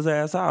don't pull his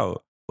ass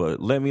out.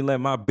 But let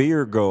my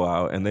beard go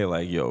out, and they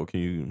like, "Yo, can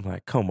you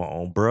like, come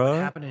on, What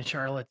bruh?" happened in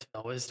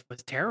Charlottesville was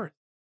terrorism.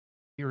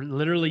 You're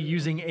literally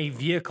using a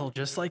vehicle,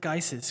 just like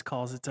ISIS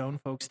calls its own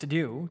folks to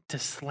do, to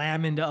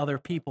slam into other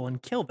people and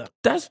kill them.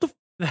 That's the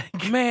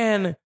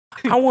man.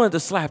 I wanted to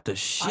slap the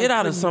shit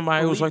out of couldn't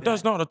somebody who was like, believe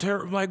 "That's that. not a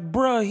terror." Like,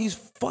 bruh, he's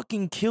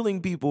fucking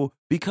killing people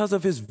because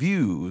of his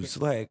views.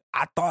 Like,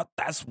 I thought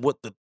that's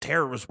what the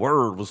terrorist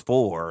word was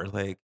for.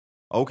 Like,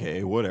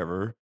 okay,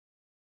 whatever.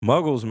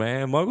 Muggles,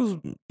 man,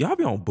 Muggles, y'all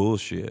be on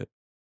bullshit.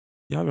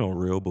 Y'all be on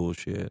real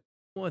bullshit.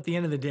 Well, at the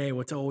end of the day,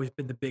 what's always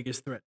been the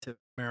biggest threat to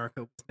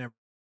America was never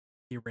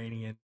the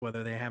Iranians,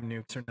 whether they have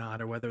nukes or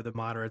not, or whether the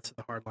moderates or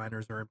the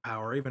hardliners are in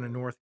power, or even in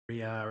North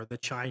Korea or the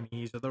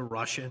Chinese or the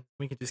Russians.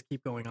 We can just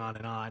keep going on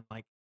and on.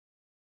 Like,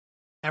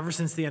 ever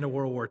since the end of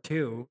World War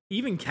II,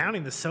 even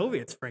counting the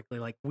Soviets, frankly,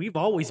 like, we've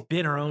always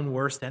been our own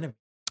worst enemy.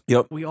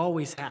 Yep. We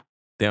always have.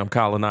 Damn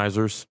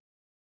colonizers.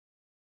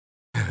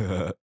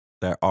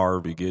 That are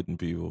be getting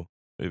people.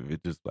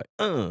 It just like,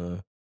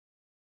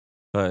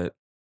 But,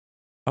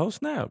 oh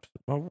snaps.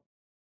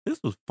 This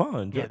was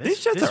fun. Yeah,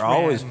 These shits this are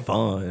always ran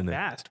fun.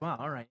 fast. Wow.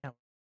 All right. Yeah.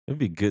 It'd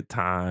be good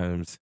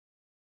times.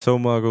 So,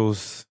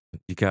 Muggles,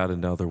 you got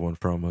another one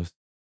from us.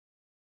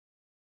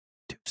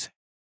 Deuce.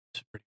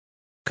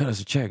 Cut us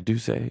a check,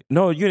 Deuce.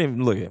 No, you didn't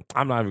even look at it.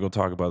 I'm not even going to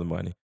talk about the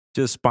money.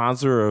 Just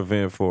sponsor an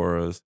event for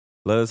us.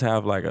 Let us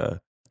have like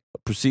a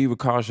Proceed with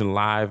Caution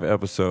live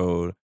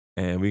episode,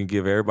 and we can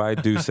give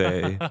everybody Deuce,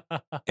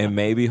 and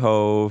maybe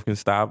Hove can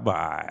stop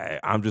by.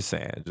 I'm just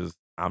saying.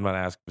 I'm not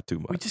asking for too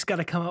much. We just got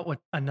to come up with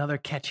another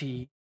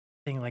catchy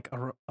thing like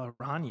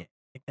IranYe.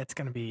 That's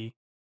going to be.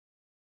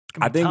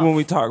 I think when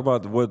we talk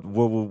about what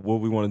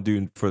we want to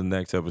do for the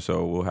next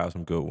episode, we'll have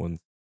some good ones.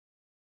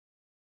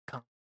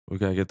 We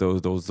gotta get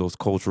those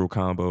cultural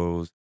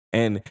combos.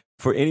 And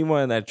for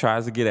anyone that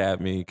tries to get at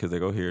me because they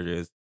go hear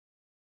this,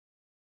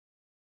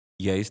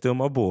 yeah, he's still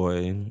my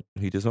boy.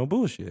 He just on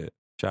bullshit.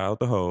 Shout out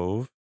to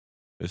Hove,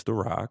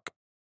 Mr. Rock.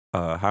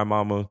 Hi,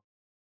 Mama.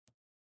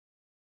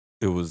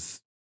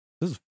 This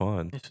is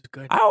fun. This is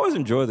good. I always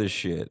enjoy this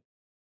shit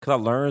because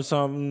I learned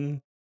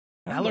something.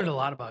 I learned a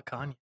lot about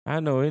Kanye. I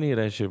don't know any of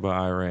that shit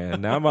about Iran.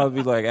 Now I'm about to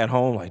be like at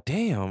home, like,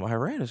 damn,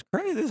 Iran is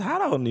crazy. It's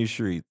hot out in these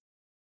streets.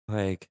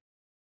 Like,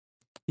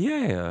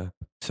 yeah.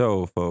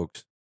 So,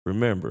 folks,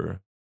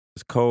 remember,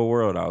 it's a cold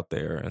world out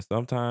there. And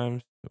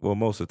sometimes, well,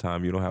 most of the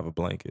time, you don't have a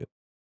blanket.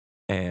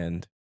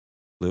 And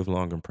live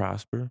long and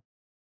prosper.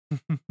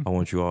 I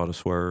want you all to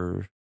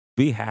swerve.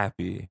 Be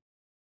happy.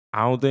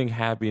 I don't think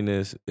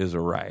happiness is a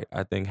right.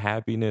 I think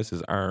happiness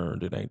is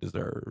earned. It ain't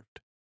deserved.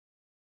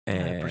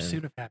 And the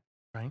pursuit of happiness,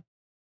 right?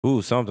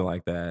 Ooh, something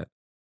like that.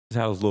 Just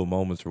have those little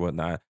moments or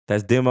whatnot.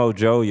 That's Demo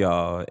Joe,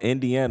 y'all.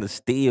 Indiana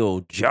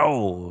Steel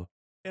Joe.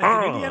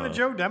 Yeah, Indiana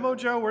Joe, Demo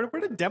Joe. Where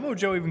did Demo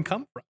Joe even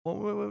come from?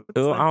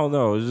 I don't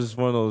know. It's just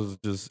one of those,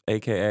 just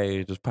AKA,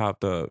 it just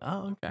popped up.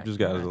 Oh, okay. Just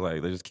guys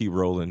like, they just keep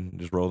rolling,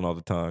 just rolling off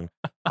the tongue.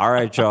 All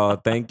right, y'all.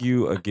 Thank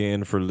you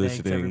again for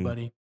listening. Thanks,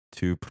 everybody.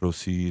 To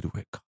Proceed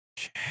with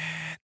Caution.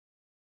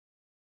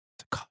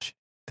 It's a caution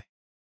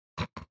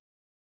thing.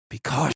 Be cautious.